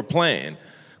don't know your plan.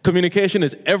 Communication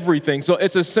is everything. So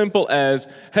it's as simple as,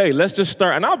 hey, let's just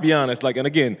start. And I'll be honest, like, and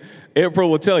again, April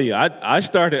will tell you, I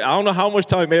started, I don't know how much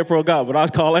time April got, but I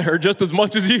was calling her just as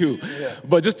much as you. Yeah.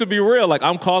 But just to be real, like,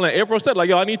 I'm calling, April said, like,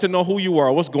 yo, I need to know who you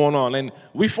are, what's going on. And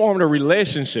we formed a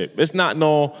relationship. It's not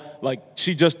like,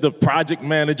 she just the project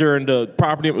manager and the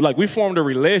property, like, we formed a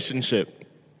relationship.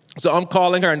 So I'm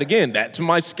calling her, and again, that's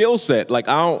my skill set. Like,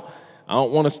 I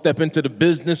don't want to step into the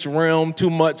business realm too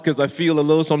much because I feel a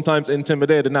little sometimes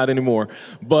intimidated, not anymore.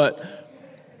 But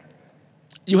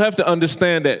you have to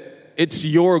understand that it's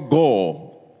your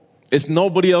goal. It's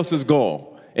nobody else's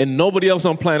goal. And nobody else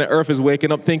on planet Earth is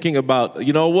waking up thinking about,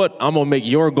 you know what, I'm going to make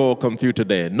your goal come through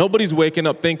today. Nobody's waking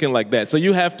up thinking like that. So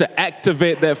you have to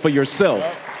activate that for yourself.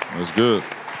 That's good.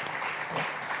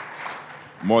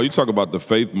 Maul, you talk about the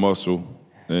faith muscle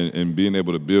and being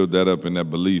able to build that up in that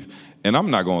belief. And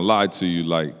I'm not gonna lie to you,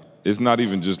 like, it's not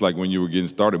even just like when you were getting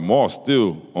started. Maul's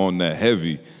still on that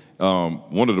heavy.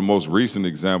 One of the most recent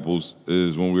examples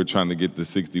is when we were trying to get the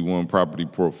 61 property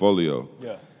portfolio.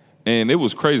 Yeah. And it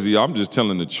was crazy, I'm just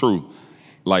telling the truth.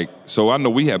 Like, so I know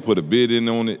we had put a bid in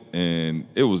on it, and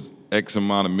it was X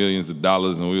amount of millions of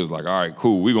dollars, and we was like, all right,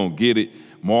 cool, we're gonna get it.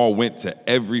 Maul went to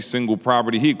every single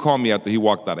property. He called me after he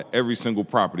walked out of every single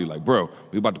property, like, bro,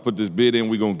 we about to put this bid in,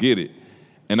 we gonna get it.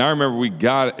 And I remember we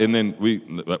got it, and then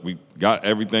we got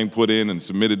everything put in and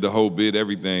submitted the whole bid,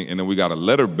 everything, and then we got a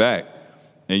letter back.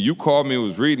 And you called me and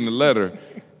was reading the letter,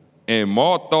 and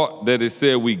Maul thought that it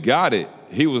said we got it.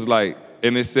 He was like,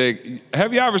 and it said,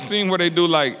 have you ever seen where they do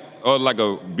like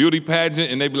a beauty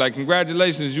pageant and they be like,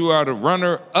 congratulations, you are the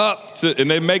runner up to, and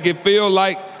they make it feel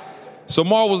like, so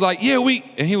Maul was like, yeah,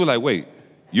 and he was like, wait,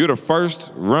 you're the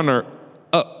first runner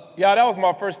up. Yeah, that was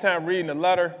my first time reading the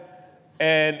letter.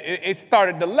 And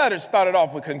the letter started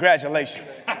off with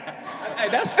congratulations. Hey,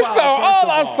 that's so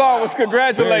all I saw was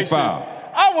congratulations.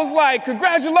 I was like,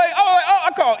 congratulations.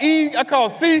 I called E, I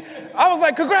called C. I was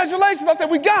like, congratulations. I said,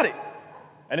 we got it.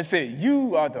 And it said,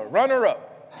 you are the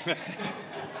runner-up.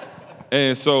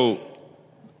 And so,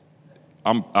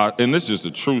 and this is just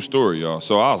a true story, y'all.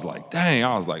 So I was like, dang,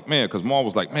 man, because Maul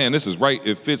was like, man, this is right.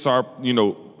 It fits our,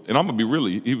 and I'm gonna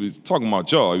be he was talking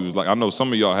about y'all. He was like, I know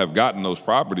some of y'all have gotten those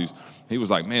properties. He was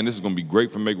like, man, this is gonna be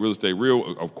great for Make Real Estate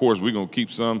Real. Of course, we're gonna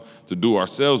keep some to do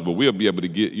ourselves, but we'll be able to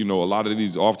get, a lot of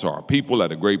these off to our people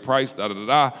at a great price,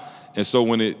 da-da-da-da. And so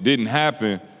when it didn't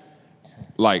happen,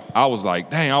 like, I was like,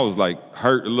 dang, I was like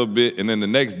hurt a little bit. And then the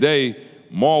next day,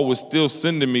 Maul was still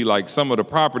sending me like some of the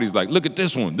properties, like, look at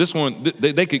this one,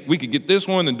 we could get this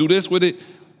one and do this with it.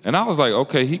 And I was like,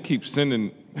 okay, he keeps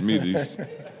sending me these.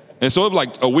 And so it was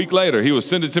like a week later, he would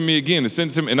send it to me again and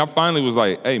send it to me. And I finally was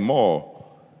like, hey, Maul,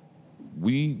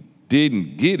 we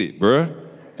didn't get it, bruh.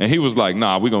 And he was like,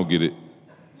 nah, we gonna get it.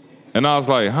 And I was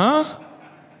like, huh?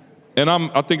 And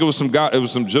I think it was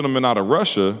some gentleman out of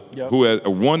Russia who had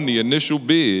won the initial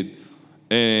bid.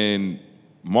 And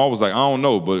Maul was like, I don't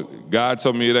know, but God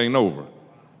told me it ain't over.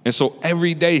 And so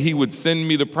every day he would send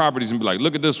me the properties and be like,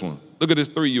 look at this one. Look at this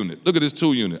 3-unit. Look at this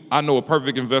 2-unit. I know a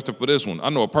perfect investor for this one. I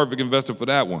know a perfect investor for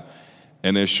that one.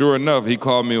 And then sure enough, he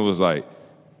called me and was like,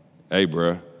 hey,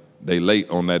 bruh, they late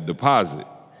on that deposit.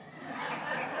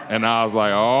 And I was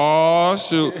like, oh,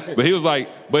 shoot. But he was like,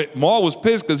 but Maul was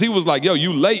pissed because he was like, yo,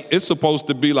 you late. It's supposed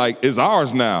to be like, it's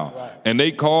ours now. Right. And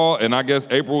they called, and I guess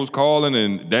April was calling,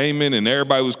 and Damon, and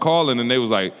everybody was calling, and they was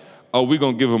like, oh, we're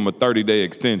going to give him a 30-day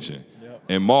extension. Yep.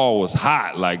 And Maul was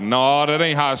hot, like, no, that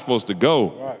ain't how it's supposed to go.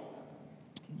 Right.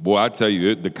 Boy, I tell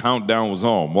you, the countdown was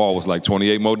on. Maul was like,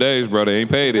 28 more days, bro. They ain't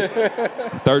paid it.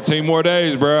 13 more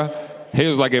days, bro. He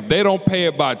was like, if they don't pay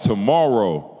it by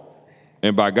tomorrow,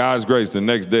 and by God's grace, the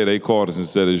next day they called us and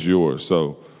said it's yours.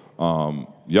 So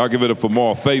y'all give it up for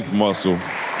Maul Faith Muscle.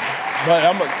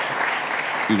 But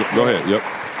go ahead, yep.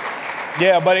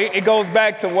 Yeah, but it goes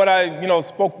back to what I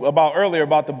spoke about earlier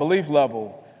about the belief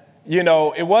level.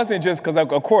 It wasn't just because,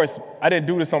 of course, I didn't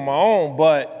do this on my own,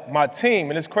 but my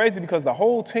team, and it's crazy because the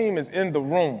whole team is in the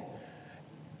room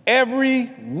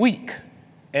every week,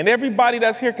 and everybody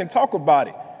that's here can talk about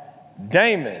it.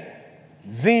 Damon,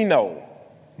 Zeno,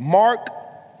 Mark,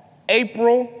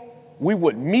 April, we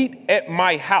would meet at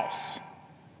my house.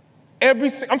 I'm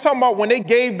talking about when they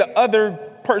gave the other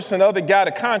guy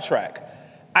the contract.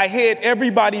 I had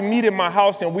everybody meet in my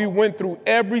house and we went through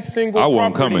every single property. I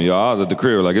wasn't coming, y'all. I was at the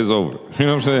crib like it's over. You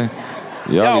know what I'm saying?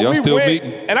 Y'all still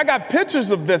meeting? And I got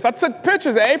pictures of this. I took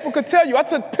pictures, and April could tell you, I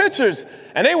took pictures.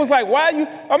 And they was like, why are you,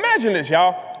 imagine this,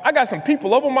 y'all. I got some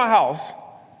people over my house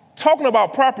talking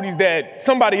about properties that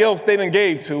somebody else they done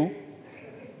gave to.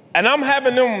 And I'm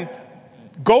having them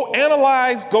go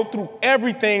through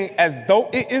everything as though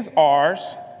it is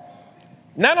ours.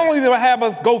 Not only did I have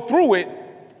us go through it,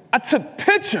 I took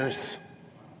pictures.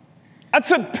 I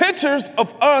took pictures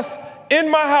of us in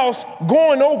my house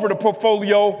going over the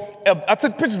portfolio. I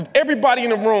took pictures of everybody in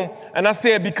the room, and I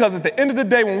said, because at the end of the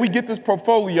day, when we get this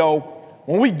portfolio,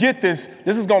 when we get this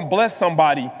is gonna bless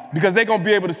somebody because they're gonna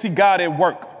be able to see God at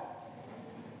work.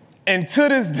 And to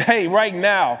this day, right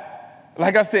now,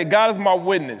 like I said, God is my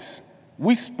witness.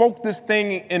 We spoke this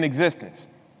thing in existence.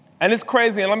 And it's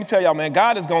crazy, and let me tell y'all, man,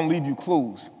 God is gonna leave you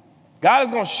clues. God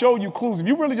is gonna show you clues. If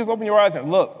you really just open your eyes and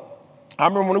look. I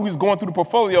remember when we was going through the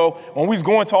portfolio, when we was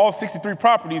going to all 63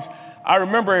 properties, I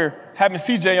remember having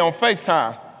CJ on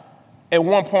FaceTime at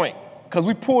one point, because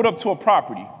we pulled up to a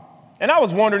property. And I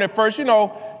was wondering at first,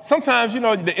 sometimes,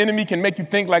 the enemy can make you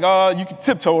think like, you can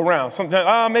tiptoe around.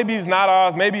 Sometimes, maybe it's not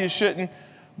ours, maybe it shouldn't.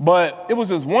 But it was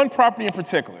this one property in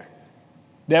particular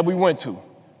that we went to.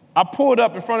 I pulled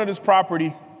up in front of this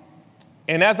property,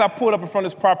 and as I pulled up in front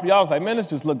of this property, I was like, man, this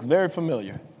just looks very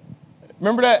familiar.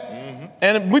 Remember that? Mm-hmm.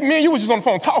 And me and you was just on the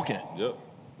phone talking. Yep.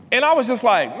 And I was just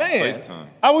like, man. FaceTime.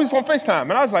 I was on FaceTime,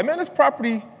 and I was like, man,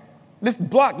 this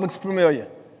block looks familiar.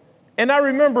 And I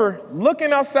remember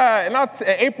looking outside, and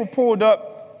April pulled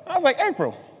up. I was like,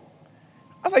 April,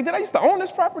 I was like, did I used to own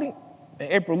this property?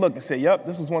 And April looked and said, yep,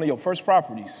 this was one of your first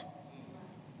properties.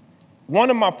 One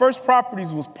of my first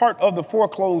properties was part of the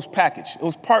foreclosed package. It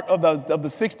was part of the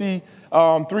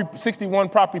 61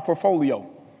 property portfolio.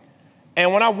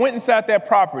 And when I went inside that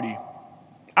property,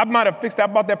 I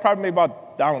bought that property maybe about,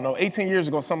 18 years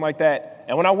ago, something like that.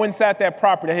 And when I went inside that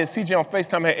property, I had CJ on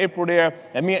FaceTime, I had April there,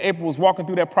 and me and April was walking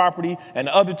through that property, and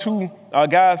the other two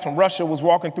guys from Russia was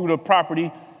walking through the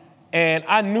property. And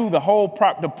I knew the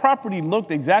property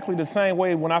looked exactly the same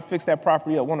way when I fixed that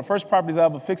property up. One of the first properties I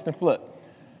ever fixed and flipped.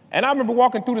 And I remember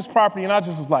walking through this property and I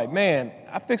just was like, man,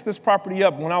 I fixed this property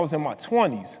up when I was in my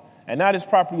 20s. And now this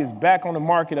property is back on the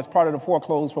market as part of the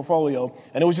foreclosed portfolio.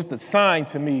 And it was just a sign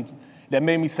to me that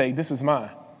made me say, this is mine.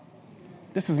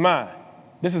 This is mine.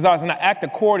 This is ours. And I act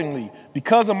accordingly.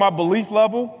 Because of my belief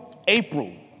level,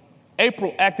 April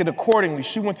acted accordingly.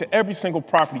 She went to every single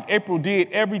property. April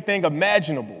did everything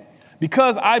imaginable.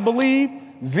 Because I believe,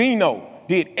 Zeno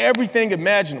did everything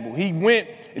imaginable. He went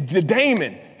to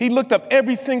Damon. He looked up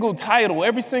every single title,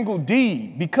 every single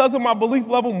deed. Because of my belief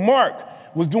level, Mark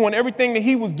was doing everything that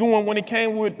he was doing when it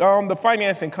came with the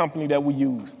financing company that we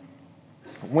used.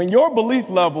 When your belief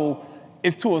level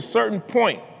is to a certain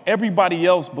point, everybody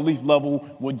else's belief level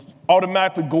would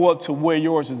automatically go up to where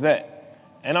yours is at.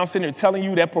 And I'm sitting here telling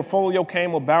you that portfolio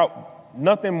came about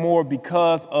nothing more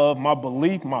because of my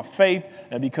belief, my faith,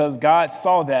 and because God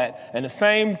saw that. And the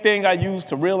same thing I used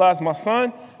to realize my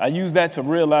son, I used that to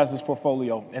realize this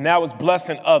portfolio. And that was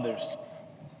blessing others.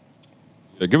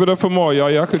 Yeah, give it up for more,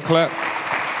 y'all. Y'all could clap.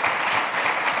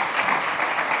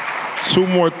 Two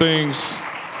more things,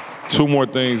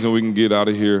 and we can get out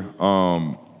of here.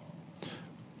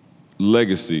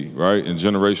 Legacy, right, and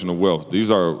generational wealth.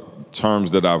 These are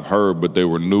terms that I've heard, but they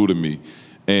were new to me.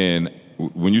 And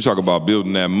when you talk about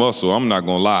building that muscle, I'm not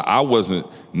gonna lie, I wasn't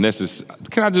necessarily,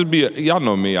 can I just be, y'all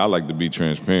know me, I like to be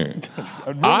transparent.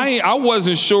 I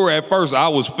wasn't sure at first I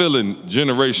was feeling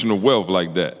generational wealth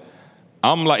like that.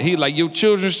 I'm like, he like, your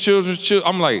children's children.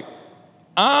 I'm like,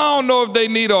 I don't know if they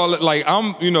need all that. Like,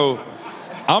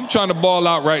 I'm trying to ball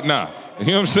out right now. You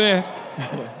know what I'm saying?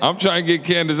 I'm trying to get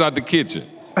Candace out the kitchen. You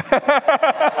know what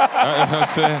I'm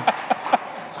saying?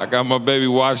 I got my baby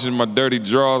washing my dirty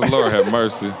drawers. Lord have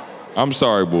mercy. I'm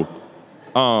sorry, boo.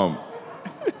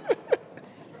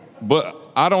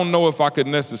 But I don't know if I could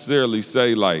necessarily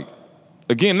say, like,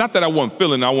 again, not that I wasn't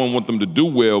feeling, I wouldn't want them to do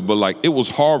well, but like, it was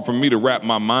hard for me to wrap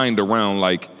my mind around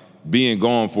like being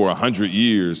gone for 100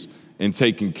 years and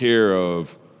taking care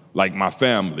of like my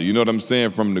family, you know what I'm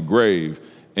saying, from the grave.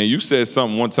 And you said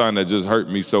something one time that just hurt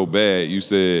me so bad. You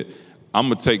said, I'm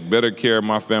gonna take better care of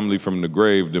my family from the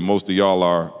grave than most of y'all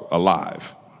are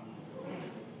alive.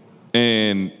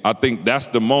 And I think that's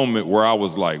the moment where I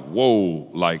was like, whoa,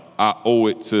 like I owe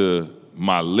it to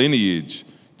my lineage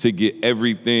to get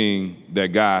everything that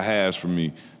God has for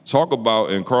me. Talk about,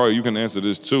 and Carl, you can answer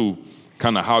this too,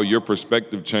 kind of how your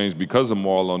perspective changed because of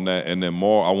Maul on that. And then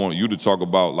Maul, I want you to talk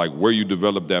about like where you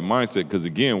developed that mindset. Because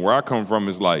again, where I come from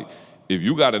is like, if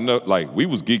you got enough, like we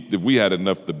was geeked if we had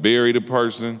enough to bury the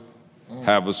person,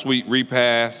 have a sweet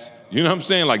repast. You know what I'm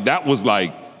saying? Like that was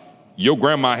like, your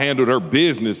grandma handled her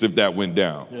business if that went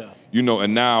down. Yeah. You know,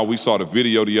 and now we saw the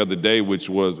video the other day, which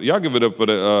was, y'all give it up for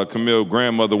the Camille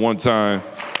grandmother one time.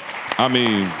 I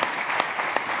mean,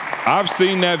 I've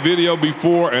seen that video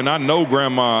before and I know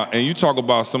grandma, and you talk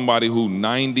about somebody who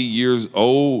 90 years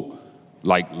old,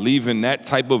 like leaving that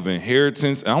type of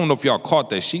inheritance. And I don't know if y'all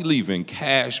caught that. She leaving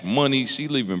cash, money, she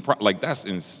leaving, like that's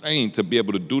insane to be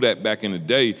able to do that back in the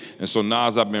day. And so now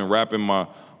as I've been wrapping my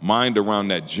mind around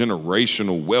that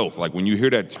generational wealth, like when you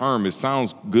hear that term, it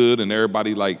sounds good and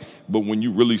everybody like, but when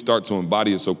you really start to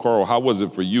embody it. So Carl, how was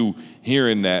it for you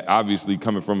hearing that, obviously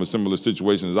coming from a similar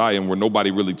situation as I am, where nobody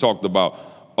really talked about,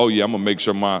 oh yeah, I'm gonna make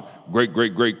sure my great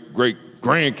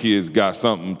grandkids got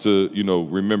something to, you know,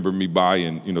 remember me by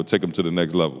and, you know, take them to the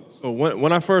next level. So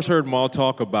when I first heard Maul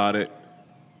talk about it,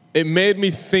 it made me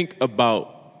think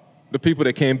about the people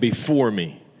that came before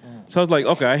me. So I was like,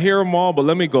 okay, I hear them all, but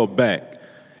let me go back.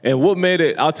 And what made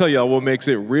it, I'll tell y'all what makes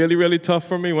it really, really tough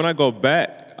for me. When I go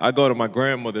back, I go to my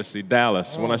grandmother, see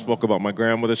Dallas. When I spoke about my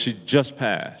grandmother, she just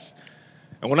passed.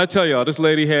 And when I tell y'all, this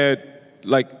lady had,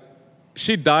 like,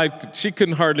 she died, she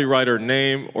couldn't hardly write her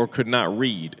name or could not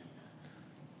read.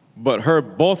 But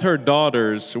both her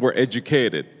daughters were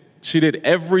educated. She did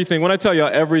everything. When I tell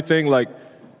y'all everything, like,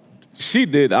 she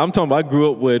did, I'm talking about, I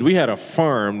grew up with, we had a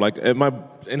farm, like,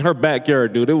 in her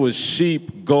backyard, dude, it was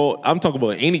sheep, goat. I'm talking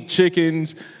about any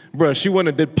chickens. Bruh, she went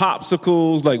and did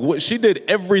popsicles. Like, she did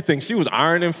everything. She was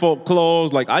ironing folk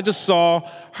clothes. Like, I just saw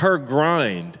her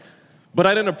grind. But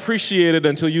I didn't appreciate it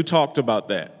until you talked about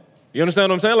that. You understand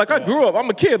what I'm saying? Like, I grew up, I'm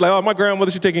a kid, like, oh, my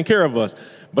grandmother, she's taking care of us.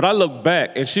 But I look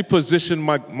back, and she positioned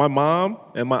my mom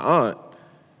and my aunt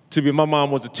to be, my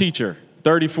mom was a teacher,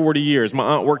 30, 40 years. My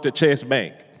aunt worked at Chase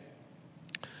Bank.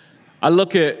 I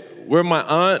look at where my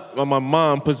aunt and my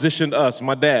mom positioned us,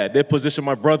 my dad, they positioned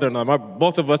my brother and I,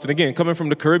 both of us, and again, coming from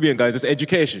the Caribbean, guys, it's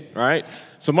education, right?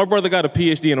 So my brother got a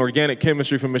PhD in organic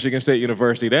chemistry from Michigan State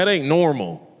University. That ain't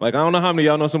normal. Like, I don't know how many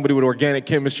of y'all know somebody with organic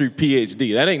chemistry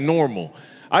PhD. That ain't normal.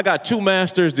 I got 2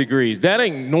 master's degrees. That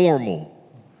ain't normal.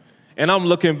 And I'm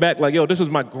looking back like, yo, this is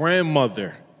my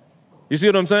grandmother. You see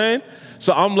what I'm saying?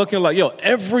 So I'm looking like, yo,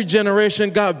 every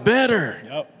generation got better.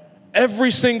 Yep.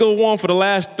 Every single one for the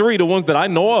last 3, the ones that I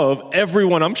know of,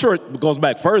 everyone, I'm sure it goes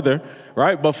back further,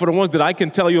 right? But for the ones that I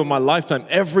can tell you in my lifetime,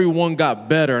 everyone got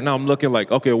better. And now I'm looking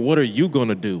like, okay, what are you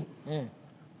gonna do?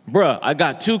 Bruh, I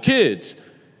got 2 kids.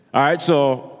 All right,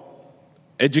 so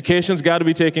education's gotta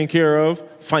be taken care of.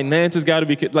 Finances gotta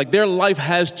be, like, their life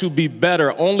has to be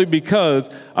better only because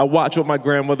I watched what my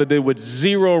grandmother did with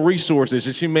 0 resources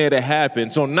and she made it happen.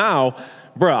 So now,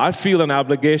 bruh, I feel an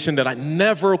obligation that I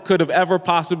never could have ever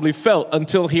possibly felt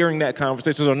until hearing that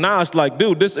conversation. So now it's like,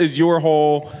 dude, this is your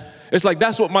whole, it's like,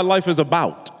 that's what my life is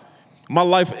about. My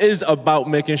life is about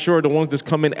making sure the ones that's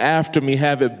coming after me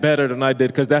have it better than I did,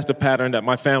 because that's the pattern that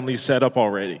my family set up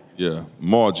already. Yeah,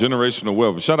 Maul, generational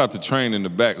wealth. Shout out to Train in the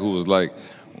back, who was like,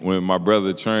 when my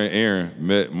brother Train Aaron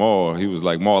met Maul, he was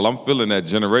like, Maul, I'm feeling that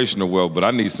generational wealth, but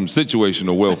I need some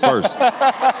situational wealth first.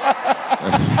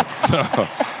 So,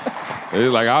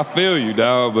 it's like, I feel you,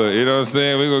 dog, but you know what I'm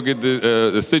saying? We're gonna get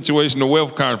the situational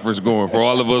wealth conference going for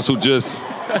all of us who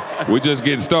we just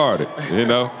getting started, you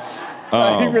know?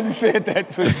 He really said that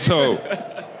too. So,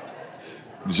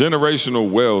 generational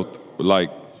wealth,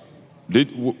 like,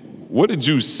 what did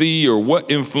you see or what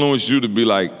influenced you to be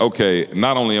like, okay,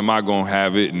 not only am I gonna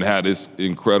have it and have this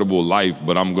incredible life,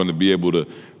 but I'm gonna be able to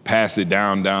pass it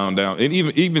down, and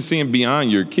even seeing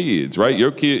beyond your kids, right?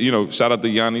 Your kid, you know, shout out to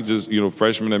Yanni, just, you know,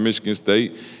 freshman at Michigan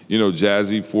State, you know,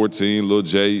 Jazzy, 14, Lil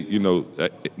Jay, you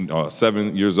know,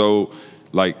 7 years old.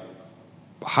 Like,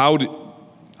 how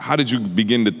did you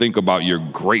begin to think about your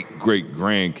great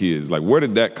grandkids? Like, where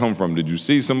did that come from? Did you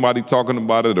see somebody talking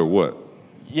about it or what?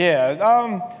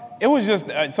 Yeah, it was just,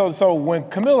 so when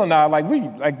Camille and I,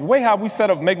 the way how we set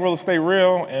up Make Real Estate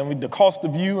Real, and the cost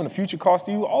of you and the future cost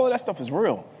of you, all of that stuff is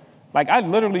real. Like, I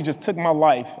literally just took my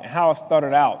life and how I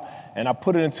started out, and I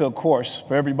put it into a course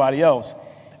for everybody else.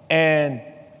 And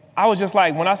I was just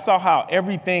like, when I saw how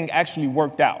everything actually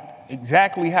worked out,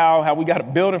 exactly how we got a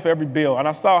building for every bill, and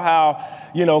I saw how,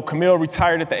 you know, Camille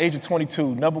retired at the age of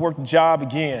 22, never worked a job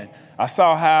again. I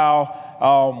saw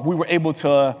how we were able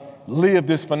to live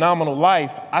this phenomenal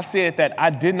life. I said that I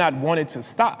did not want it to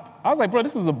stop. I was like, bro,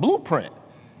 this is a blueprint.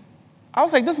 I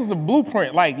was like, this is a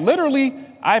blueprint. Like, literally,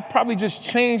 I probably just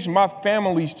changed my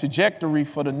family's trajectory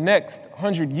for the next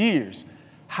 100 years.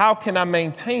 How can I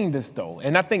maintain this, though?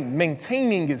 And I think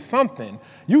maintaining is something.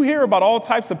 You hear about all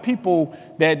types of people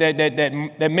that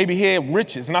maybe had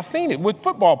riches, and I've seen it with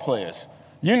football players.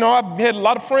 You know, I've had a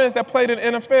lot of friends that played in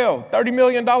the NFL, $30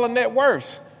 million net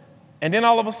worths. And then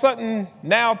all of a sudden,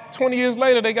 now 20 years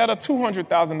later, they got a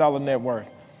 $200,000 net worth.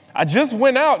 I just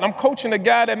went out and I'm coaching a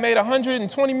guy that made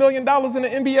 $120 million in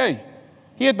the NBA.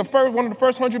 He had one of the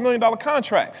first $100 million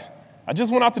contracts. I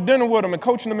just went out to dinner with him and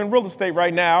coaching him in real estate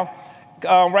right now.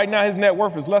 Right now, his net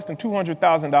worth is less than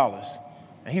 $200,000.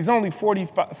 And he's only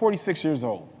 46 years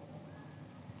old.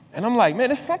 And I'm like, man,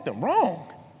 there's something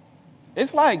wrong.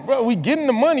 It's like, bro, we getting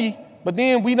the money, but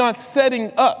then we not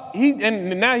setting up.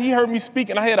 And now he heard me speak,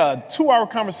 and I had a 2-hour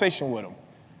conversation with him.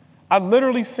 I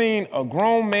literally seen a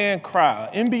grown man cry,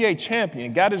 an NBA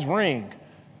champion, got his ring,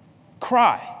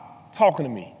 cry, talking to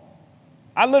me.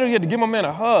 I literally had to give my man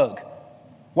a hug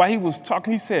while he was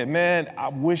talking. He said, man, I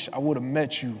wish I would have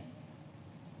met you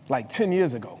like 10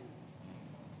 years ago.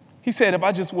 He said, if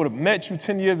I just would have met you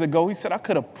 10 years ago, he said, I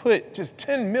could have put just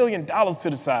 $10 million to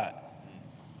the side.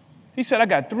 He said, I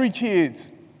got 3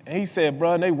 kids. And he said,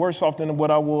 bro, they worse off than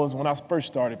what I was when I first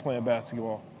started playing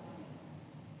basketball.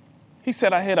 He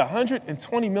said, I had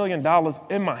 $120 million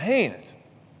in my hands.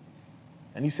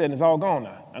 And he said, it's all gone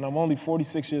now. And I'm only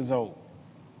 46 years old.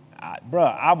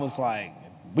 I was like,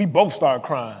 we both started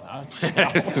crying. I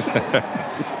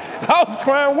was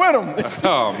crying with him.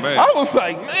 Oh, man. I was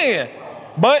like, man.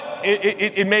 But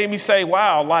it made me say,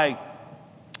 wow, like,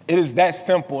 it is that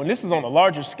simple. And this is on a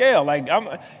larger scale. Like,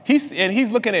 he's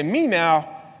looking at me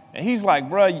now, and he's like,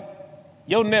 bro,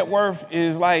 your net worth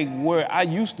is like where I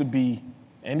used to be.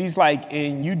 And he's like,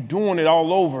 and you doing it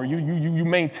all over. You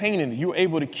maintaining it. You're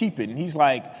able to keep it. And he's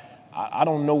like, I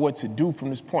don't know what to do from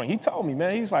this point. He told me,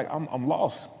 man, he's like, I'm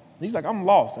lost. He's like, I'm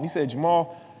lost. And he said,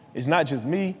 Jamal, it's not just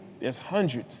me. There's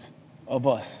hundreds of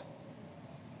us.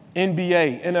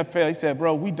 NBA, NFL, he said,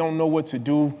 bro, we don't know what to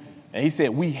do. And he said,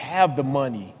 we have the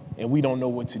money and we don't know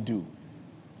what to do.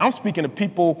 I'm speaking to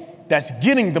people that's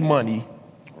getting the money,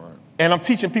 and I'm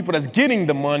teaching people that's getting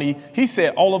the money. He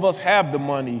said, all of us have the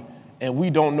money and we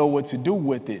don't know what to do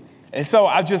with it. And so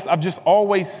I've just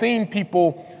always seen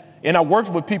people, and I worked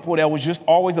with people that was just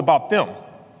always about them.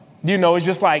 You know, it's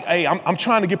just like, hey, I'm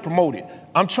trying to get promoted.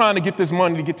 I'm trying to get this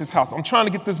money to get this house. I'm trying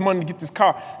to get this money to get this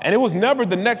car. And it was never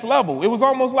the next level. It was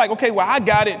almost like, okay, well, I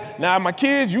got it. Now my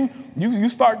kids, you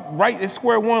start right at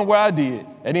square one where I did.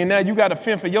 And then now you got to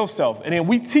fend for yourself. And then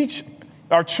we teach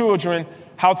our children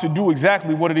how to do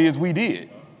exactly what it is we did.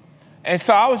 And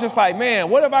so I was just like, man,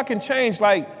 what if I can change?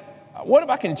 Like, what if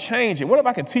I can change it? What if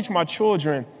I can teach my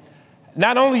children,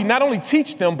 not only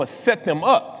teach them, but set them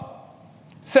up?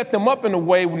 Set them up in a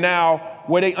way now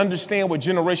where they understand what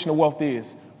generational wealth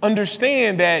is.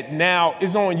 Understand that now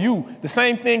it's on you. The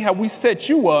same thing how we set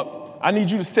you up, I need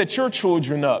you to set your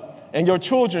children up and your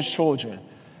children's children.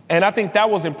 And I think that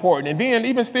was important. And then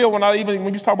even still, when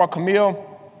you talk about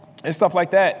Camille and stuff like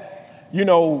that, you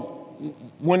know,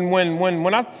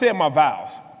 when I said my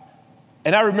vows,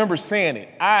 and I remember saying it,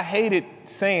 I hated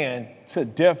saying "till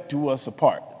death do us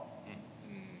apart."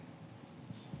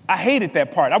 I hated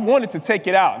that part. I wanted to take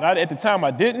it out. At the time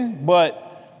I didn't,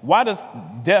 but why does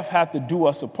death have to do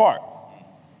us apart?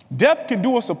 Death can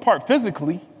do us apart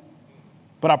physically,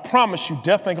 but I promise you,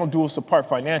 death ain't gonna do us apart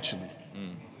financially.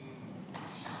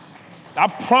 I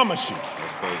promise you.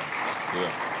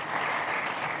 Yeah.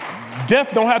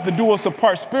 Death don't have to do us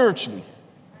apart spiritually.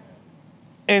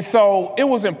 And so it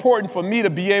was important for me to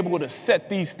be able to set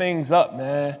these things up,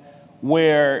 man,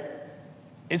 where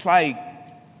it's like,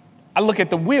 I look at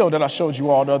the wheel that I showed you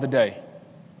all the other day.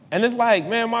 And it's like,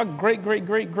 man, my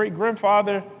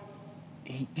great-great-great-great-grandfather,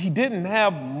 he didn't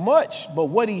have much, but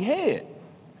what he had,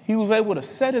 he was able to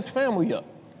set his family up.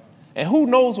 And who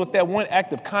knows what that one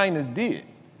act of kindness did?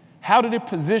 How did it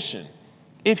position?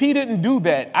 If he didn't do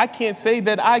that, I can't say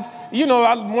that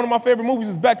one of my favorite movies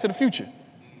is Back to the Future.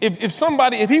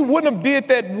 If he wouldn't have did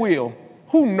that wheel,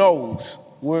 who knows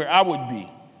where I would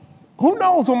be? Who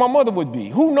knows where my mother would be?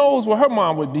 Who knows where her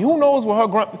mom would be? Who knows where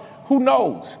who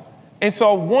knows? And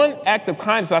so one act of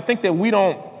kindness, I think that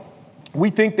we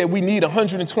think that we need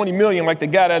 120 million like the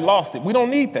guy that lost it. We don't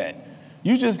need that.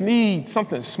 You just need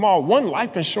something small. One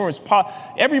life insurance policy.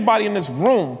 Everybody in this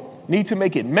room needs to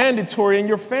make it mandatory in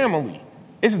your family.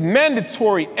 It's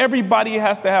mandatory. Everybody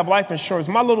has to have life insurance.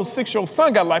 My little 6-year-old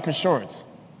son got life insurance.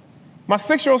 My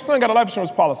 6-year-old son got a life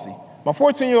insurance policy. My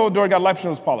 14-year-old daughter got a life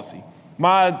insurance policy.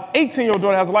 My 18-year-old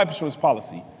daughter has a life insurance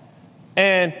policy.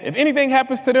 And if anything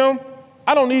happens to them,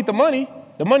 I don't need the money.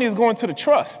 The money is going to the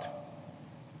trust.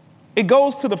 It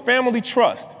goes to the family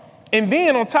trust. And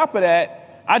then on top of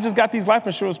that, I just got these life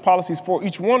insurance policies for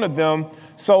each one of them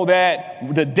so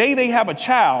that the day they have a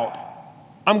child,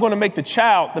 I'm going to make the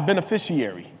child the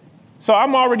beneficiary. So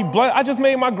I'm already I just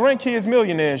made my grandkids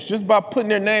millionaires just by putting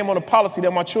their name on a policy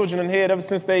that my children had ever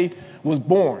since they was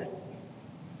born.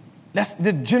 That's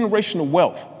the generational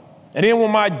wealth. And then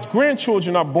when my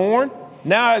grandchildren are born,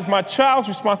 now it's my child's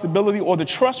responsibility or the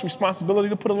trust responsibility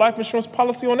to put a life insurance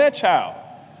policy on that child.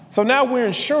 So now we're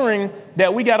ensuring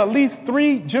that we got at least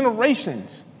 3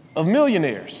 generations of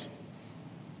millionaires.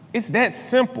 It's that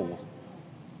simple.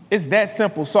 It's that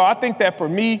simple. So I think that for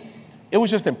me, it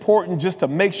was just important just to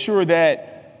make sure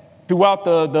that throughout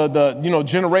the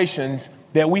generations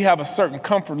that we have a certain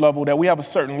comfort level, that we have a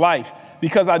certain life.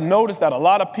 Because I noticed that a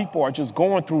lot of people are just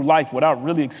going through life without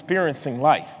really experiencing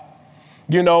life.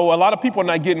 You know, a lot of people are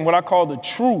not getting what I call the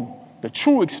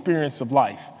true experience of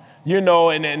life. You know,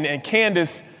 and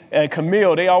Candace and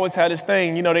Camille, they always had this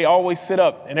thing, you know, they always sit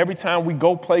up. And every time we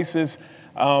go places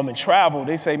and travel,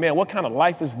 they say, man, what kind of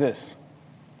life is this?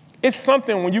 It's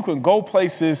something when you can go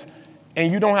places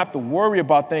and you don't have to worry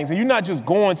about things. And you're not just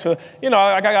going to, you know,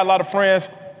 I got a lot of friends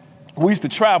who used to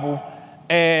travel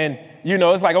and, you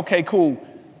know, it's like, okay, cool.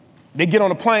 They get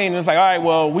on a plane and it's like, all right,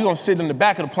 well, we're going to sit in the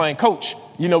back of the plane, coach.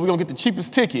 You know, we're going to get the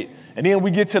cheapest ticket. And then we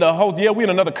get to the hotel. Yeah, we're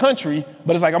in another country,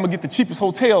 but it's like, I'm going to get the cheapest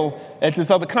hotel at this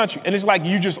other country. And it's like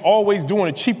you're just always doing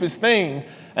the cheapest thing.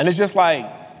 And it's just like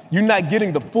you're not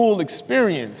getting the full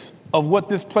experience of what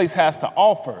this place has to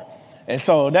offer. And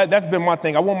so that's been my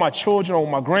thing. I want my children or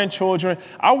my grandchildren.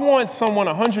 I want someone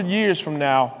 100 years from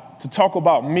now to talk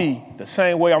about me the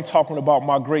same way I'm talking about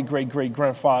my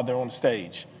great-great-great-grandfather on the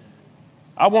stage.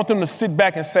 I want them to sit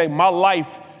back and say, my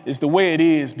life is the way it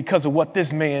is because of what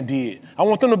this man did. I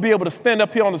want them to be able to stand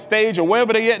up here on the stage or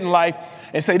wherever they at in life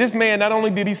and say, this man, not only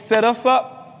did he set us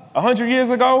up, 100 years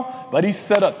ago, but he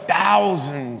set up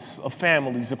thousands of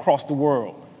families across the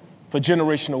world for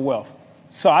generational wealth.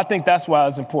 So I think that's why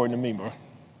it's important to me, bro.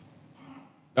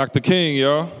 Dr. King,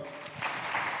 y'all.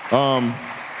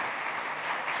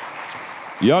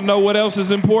 Y'all know what else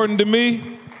is important to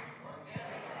me?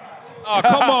 Oh,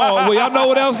 come on. Well, y'all know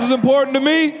what else is important to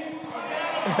me?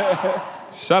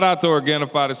 Shout out to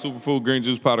Organifi, the superfood green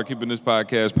juice powder, keeping this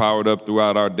podcast powered up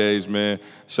throughout our days, man.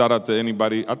 Shout out to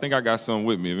anybody. I think I got some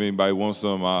with me. If anybody wants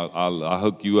some, I'll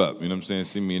hook you up. You know what I'm saying?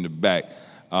 See me in the back.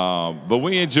 But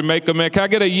we in Jamaica, man. Can I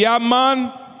get a yeah,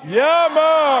 man? Yeah,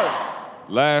 man.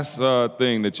 Last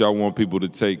thing that y'all want people to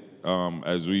take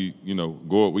as we,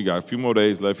 go up. We got a few more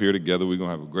days left here together. We're going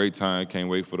to have a great time. Can't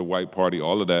wait for the white party,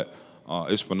 all of that.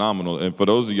 It's phenomenal. And for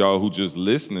those of y'all who just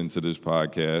listening to this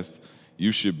podcast,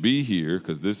 you should be here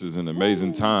because this is an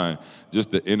amazing time.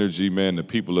 Just the energy, man. The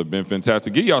people have been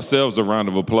fantastic. Give yourselves a round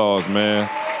of applause, man.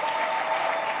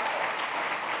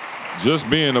 Just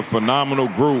being a phenomenal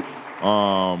group,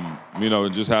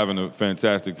 and just having a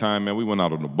fantastic time, man. We went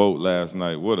out on the boat last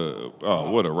night. What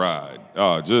a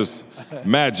ride. Just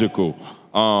magical.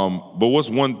 But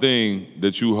what's one thing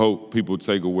that you hope people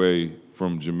take away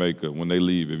from Jamaica when they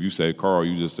leave? If you say, Carl,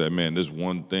 you just said, man, this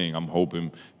one thing I'm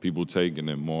hoping people take, and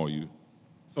then Maul, you.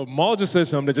 So Maul just said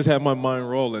something that just had my mind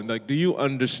rolling. Like, do you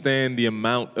understand the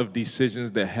amount of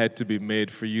decisions that had to be made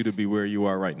for you to be where you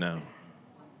are right now?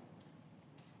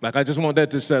 Like, I just want that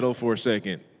to settle for a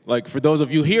second. Like, for those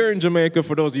of you here in Jamaica,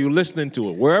 for those of you listening to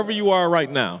it, wherever you are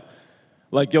right now,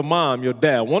 like your mom, your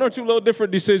dad, one or two little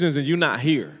different decisions and you're not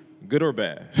here, good or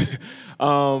bad.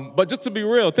 But just to be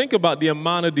real, think about the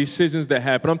amount of decisions that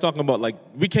happen. I'm talking about, like,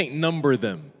 we can't number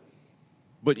them,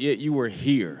 but yet you were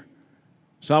here.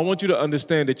 So I want you to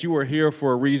understand that you are here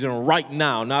for a reason right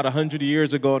now, not 100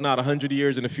 years ago, not 100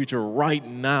 years in the future. Right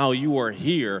now, you are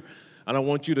here. And I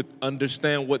want you to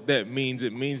understand what that means.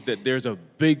 It means that there's a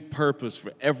big purpose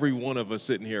for every one of us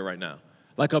sitting here right now.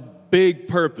 Like a big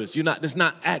purpose. It's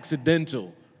not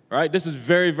accidental, right? This is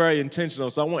very, very intentional.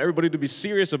 So I want everybody to be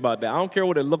serious about that. I don't care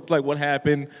what it looked like, what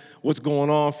happened, what's going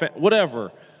on,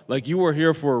 whatever. Like, you are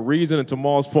here for a reason, and to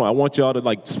Maul's point, I want y'all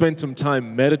to, spend some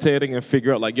time meditating and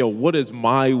figure out, what is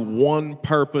my one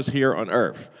purpose here on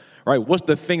earth, right? What's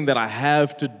the thing that I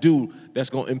have to do that's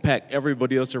going to impact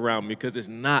everybody else around me? Because it's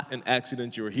not an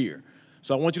accident you're here.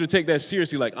 So I want you to take that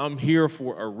seriously, I'm here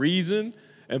for a reason,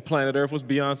 and Planet Earth was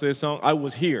Beyonce's song, I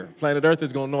was here. Planet Earth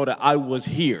is going to know that I was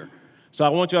here. So I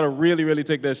want y'all to really, really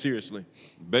take that seriously.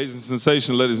 Basin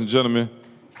Sensation, ladies and gentlemen.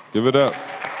 Give it up.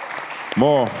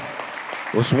 Maul.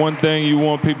 What's one thing you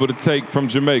want people to take from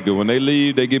Jamaica? When they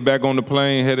leave, they get back on the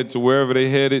plane, headed to wherever they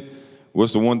headed,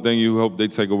 what's the one thing you hope they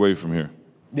take away from here?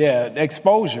 Yeah,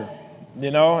 exposure,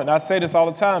 and I say this all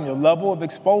the time. Your level of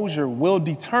exposure will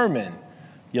determine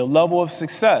your level of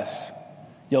success.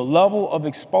 Your level of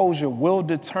exposure will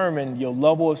determine your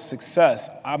level of success.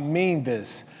 I mean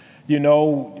this.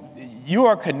 You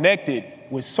are connected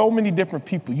with so many different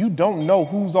people. You don't know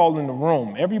who's all in the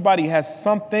room. Everybody has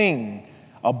something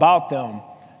about them,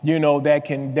 that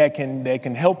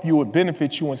can help you or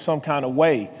benefit you in some kind of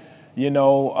way.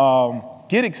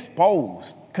 Get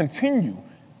exposed. Continue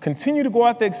to go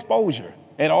after exposure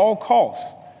at all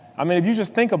costs. I mean, if you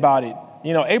just think about it,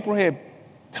 April had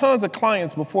tons of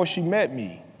clients before she met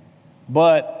me,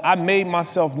 but I made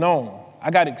myself known.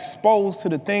 I got exposed to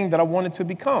the thing that I wanted to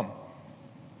become.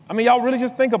 I mean, y'all really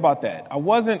just think about that. I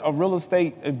wasn't a real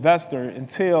estate investor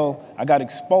until I got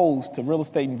exposed to real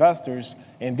estate investors.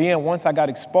 And then once I got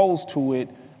exposed to it,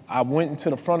 I went into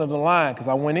the front of the line because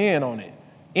I went in on it.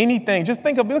 Anything, just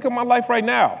look at my life right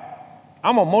now.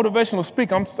 I'm a motivational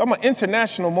speaker. I'm an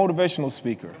international motivational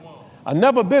speaker. I've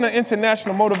never been an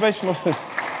international motivational speaker.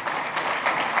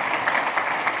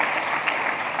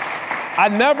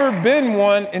 I've never been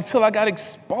one until I got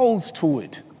exposed to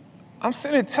it. I'm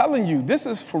sitting here telling you, this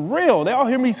is for real. They all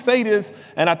hear me say this,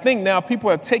 and I think now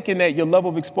people have taken that your level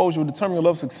of exposure will determine your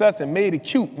level of success and made it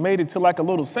cute, made it to like a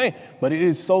little saying, but it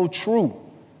is so true.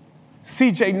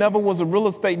 CJ never was a real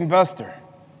estate investor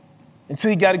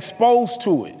until he got exposed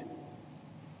to it.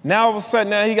 Now, all of a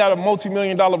sudden, he got a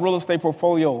multi-million-dollar real estate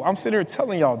portfolio. I'm sitting here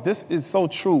telling y'all, this is so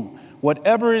true.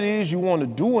 Whatever it is you want to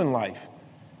do in life,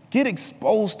 get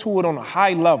exposed to it on a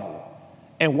high level.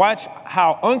 And watch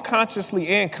how unconsciously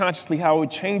and consciously how it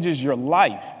changes your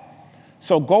life.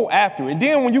 So go after it. And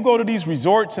then when you go to these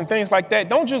resorts and things like that,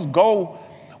 don't just go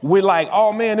with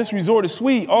oh man, this resort is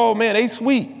sweet. Oh man, they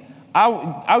sweet.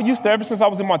 I used to, ever since I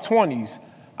was in my 20s,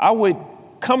 I would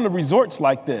come to resorts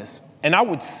like this and I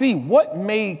would see what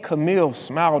made Camille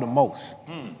smile the most.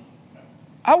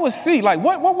 I would see,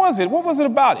 what was it? What was it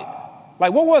about it?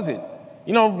 What was it?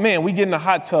 you know, man, we get in the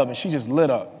hot tub and she just lit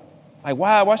up. Like,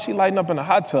 why she lighting up in the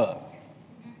hot tub?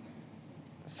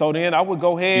 So then I would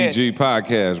go ahead. PG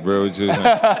podcast, bro. Just,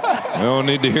 we don't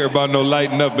need to hear about no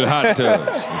lighting up in hot tubs. You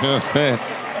know what I'm saying?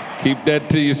 Keep that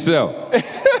to yourself.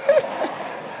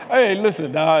 Hey,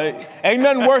 listen, dog. Ain't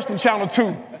nothing worse than Channel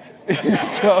 2.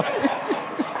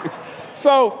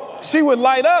 So she would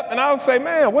light up, and I would say,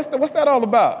 man, what's that all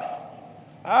about?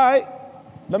 All right,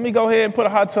 let me go ahead and put a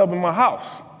hot tub in my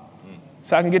house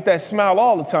so I can get that smile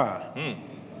all the time.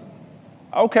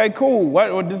 Okay, cool.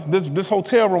 What this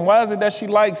hotel room, why is it that she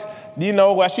likes, you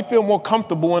know, why she feel more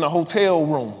comfortable in a hotel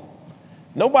room?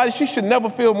 She should never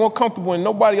feel more comfortable in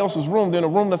nobody else's room than a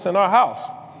room that's in our house.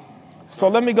 So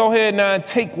let me go ahead now and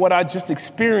take what I just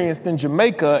experienced in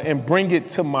Jamaica and bring it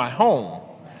to my home.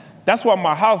 That's why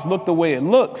my house looked the way it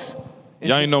looks.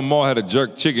 Y'all ain't know Ma had a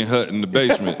jerk chicken hut in the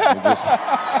basement. Just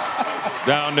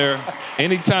down there.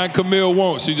 Anytime Camille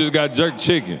wants, she just got jerk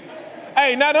chicken.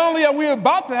 Hey, not only are we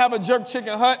about to have a jerk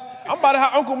chicken hut, I'm about to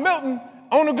have Uncle Milton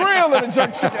on the grill in a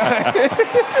jerk chicken hut.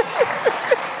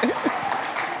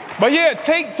 But yeah,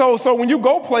 so when you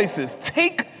go places,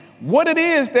 take what it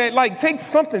is that, like, take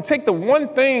the one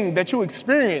thing that you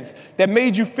experienced that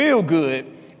made you feel good,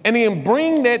 and then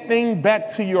bring that thing back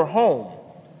to your home.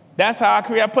 That's how I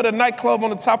put a nightclub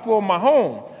on the top floor of my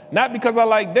home. Not because I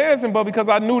like dancing, but because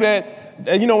I knew that,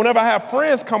 you know, whenever I have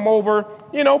friends come over,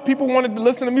 you know, people wanted to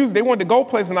listen to music. They wanted to go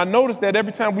places, and I noticed that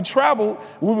every time we traveled,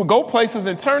 we would go places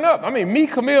and turn up. I mean, me,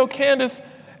 Camille, Candace,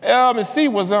 and C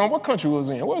was what country was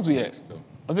we in? Where was we at?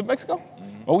 Was it Mexico?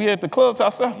 Mm-hmm. Or we had the club to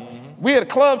ourselves? Mm-hmm. We had a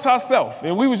club to ourselves,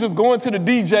 and we was just going to the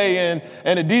DJ,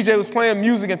 and the DJ was playing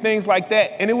music and things like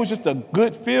that, and it was just a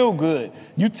good feel good.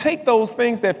 You take those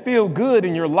things that feel good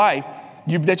in your life,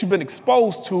 that you've been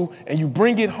exposed to, and you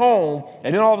bring it home,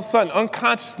 and then all of a sudden,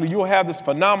 unconsciously, you'll have this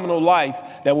phenomenal life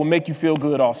that will make you feel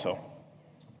good also.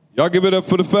 Y'all give it up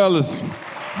for the fellas.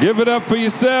 Give it up for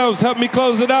yourselves. Help me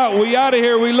close it out. We out of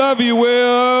here. We love you.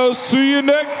 We'll see you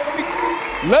next week.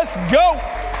 Let's go.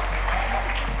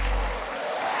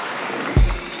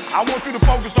 I want you to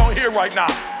focus on here right now.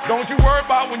 Don't you worry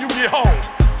about when you get home.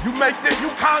 You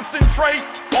concentrate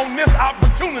on this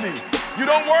opportunity. You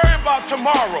don't worry about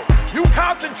tomorrow. You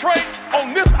concentrate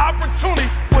on this opportunity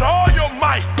with all your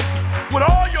might, with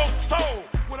all your soul,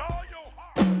 with all your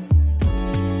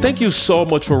heart. Thank you so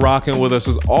much for rocking with us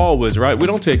as always, right? We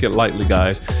don't take it lightly,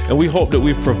 guys. And we hope that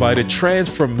we've provided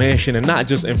transformation and not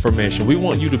just information. We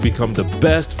want you to become the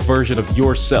best version of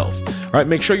yourself. All right,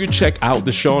 make sure you check out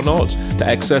the show notes to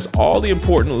access all the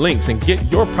important links and get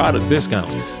your product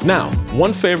discounts. Now,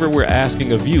 one favor we're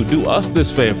asking of you, do us this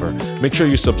favor. Make sure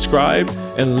you subscribe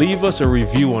and leave us a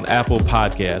review on Apple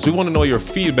Podcasts. We want to know your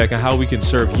feedback on how we can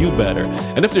serve you better.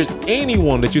 And if there's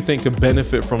anyone that you think could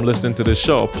benefit from listening to this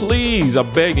show, please,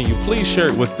 I'm begging you, please share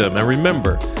it with them. And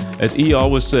remember, as E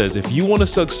always says, if you want to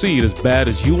succeed as bad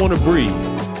as you want to breathe,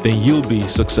 then you'll be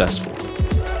successful.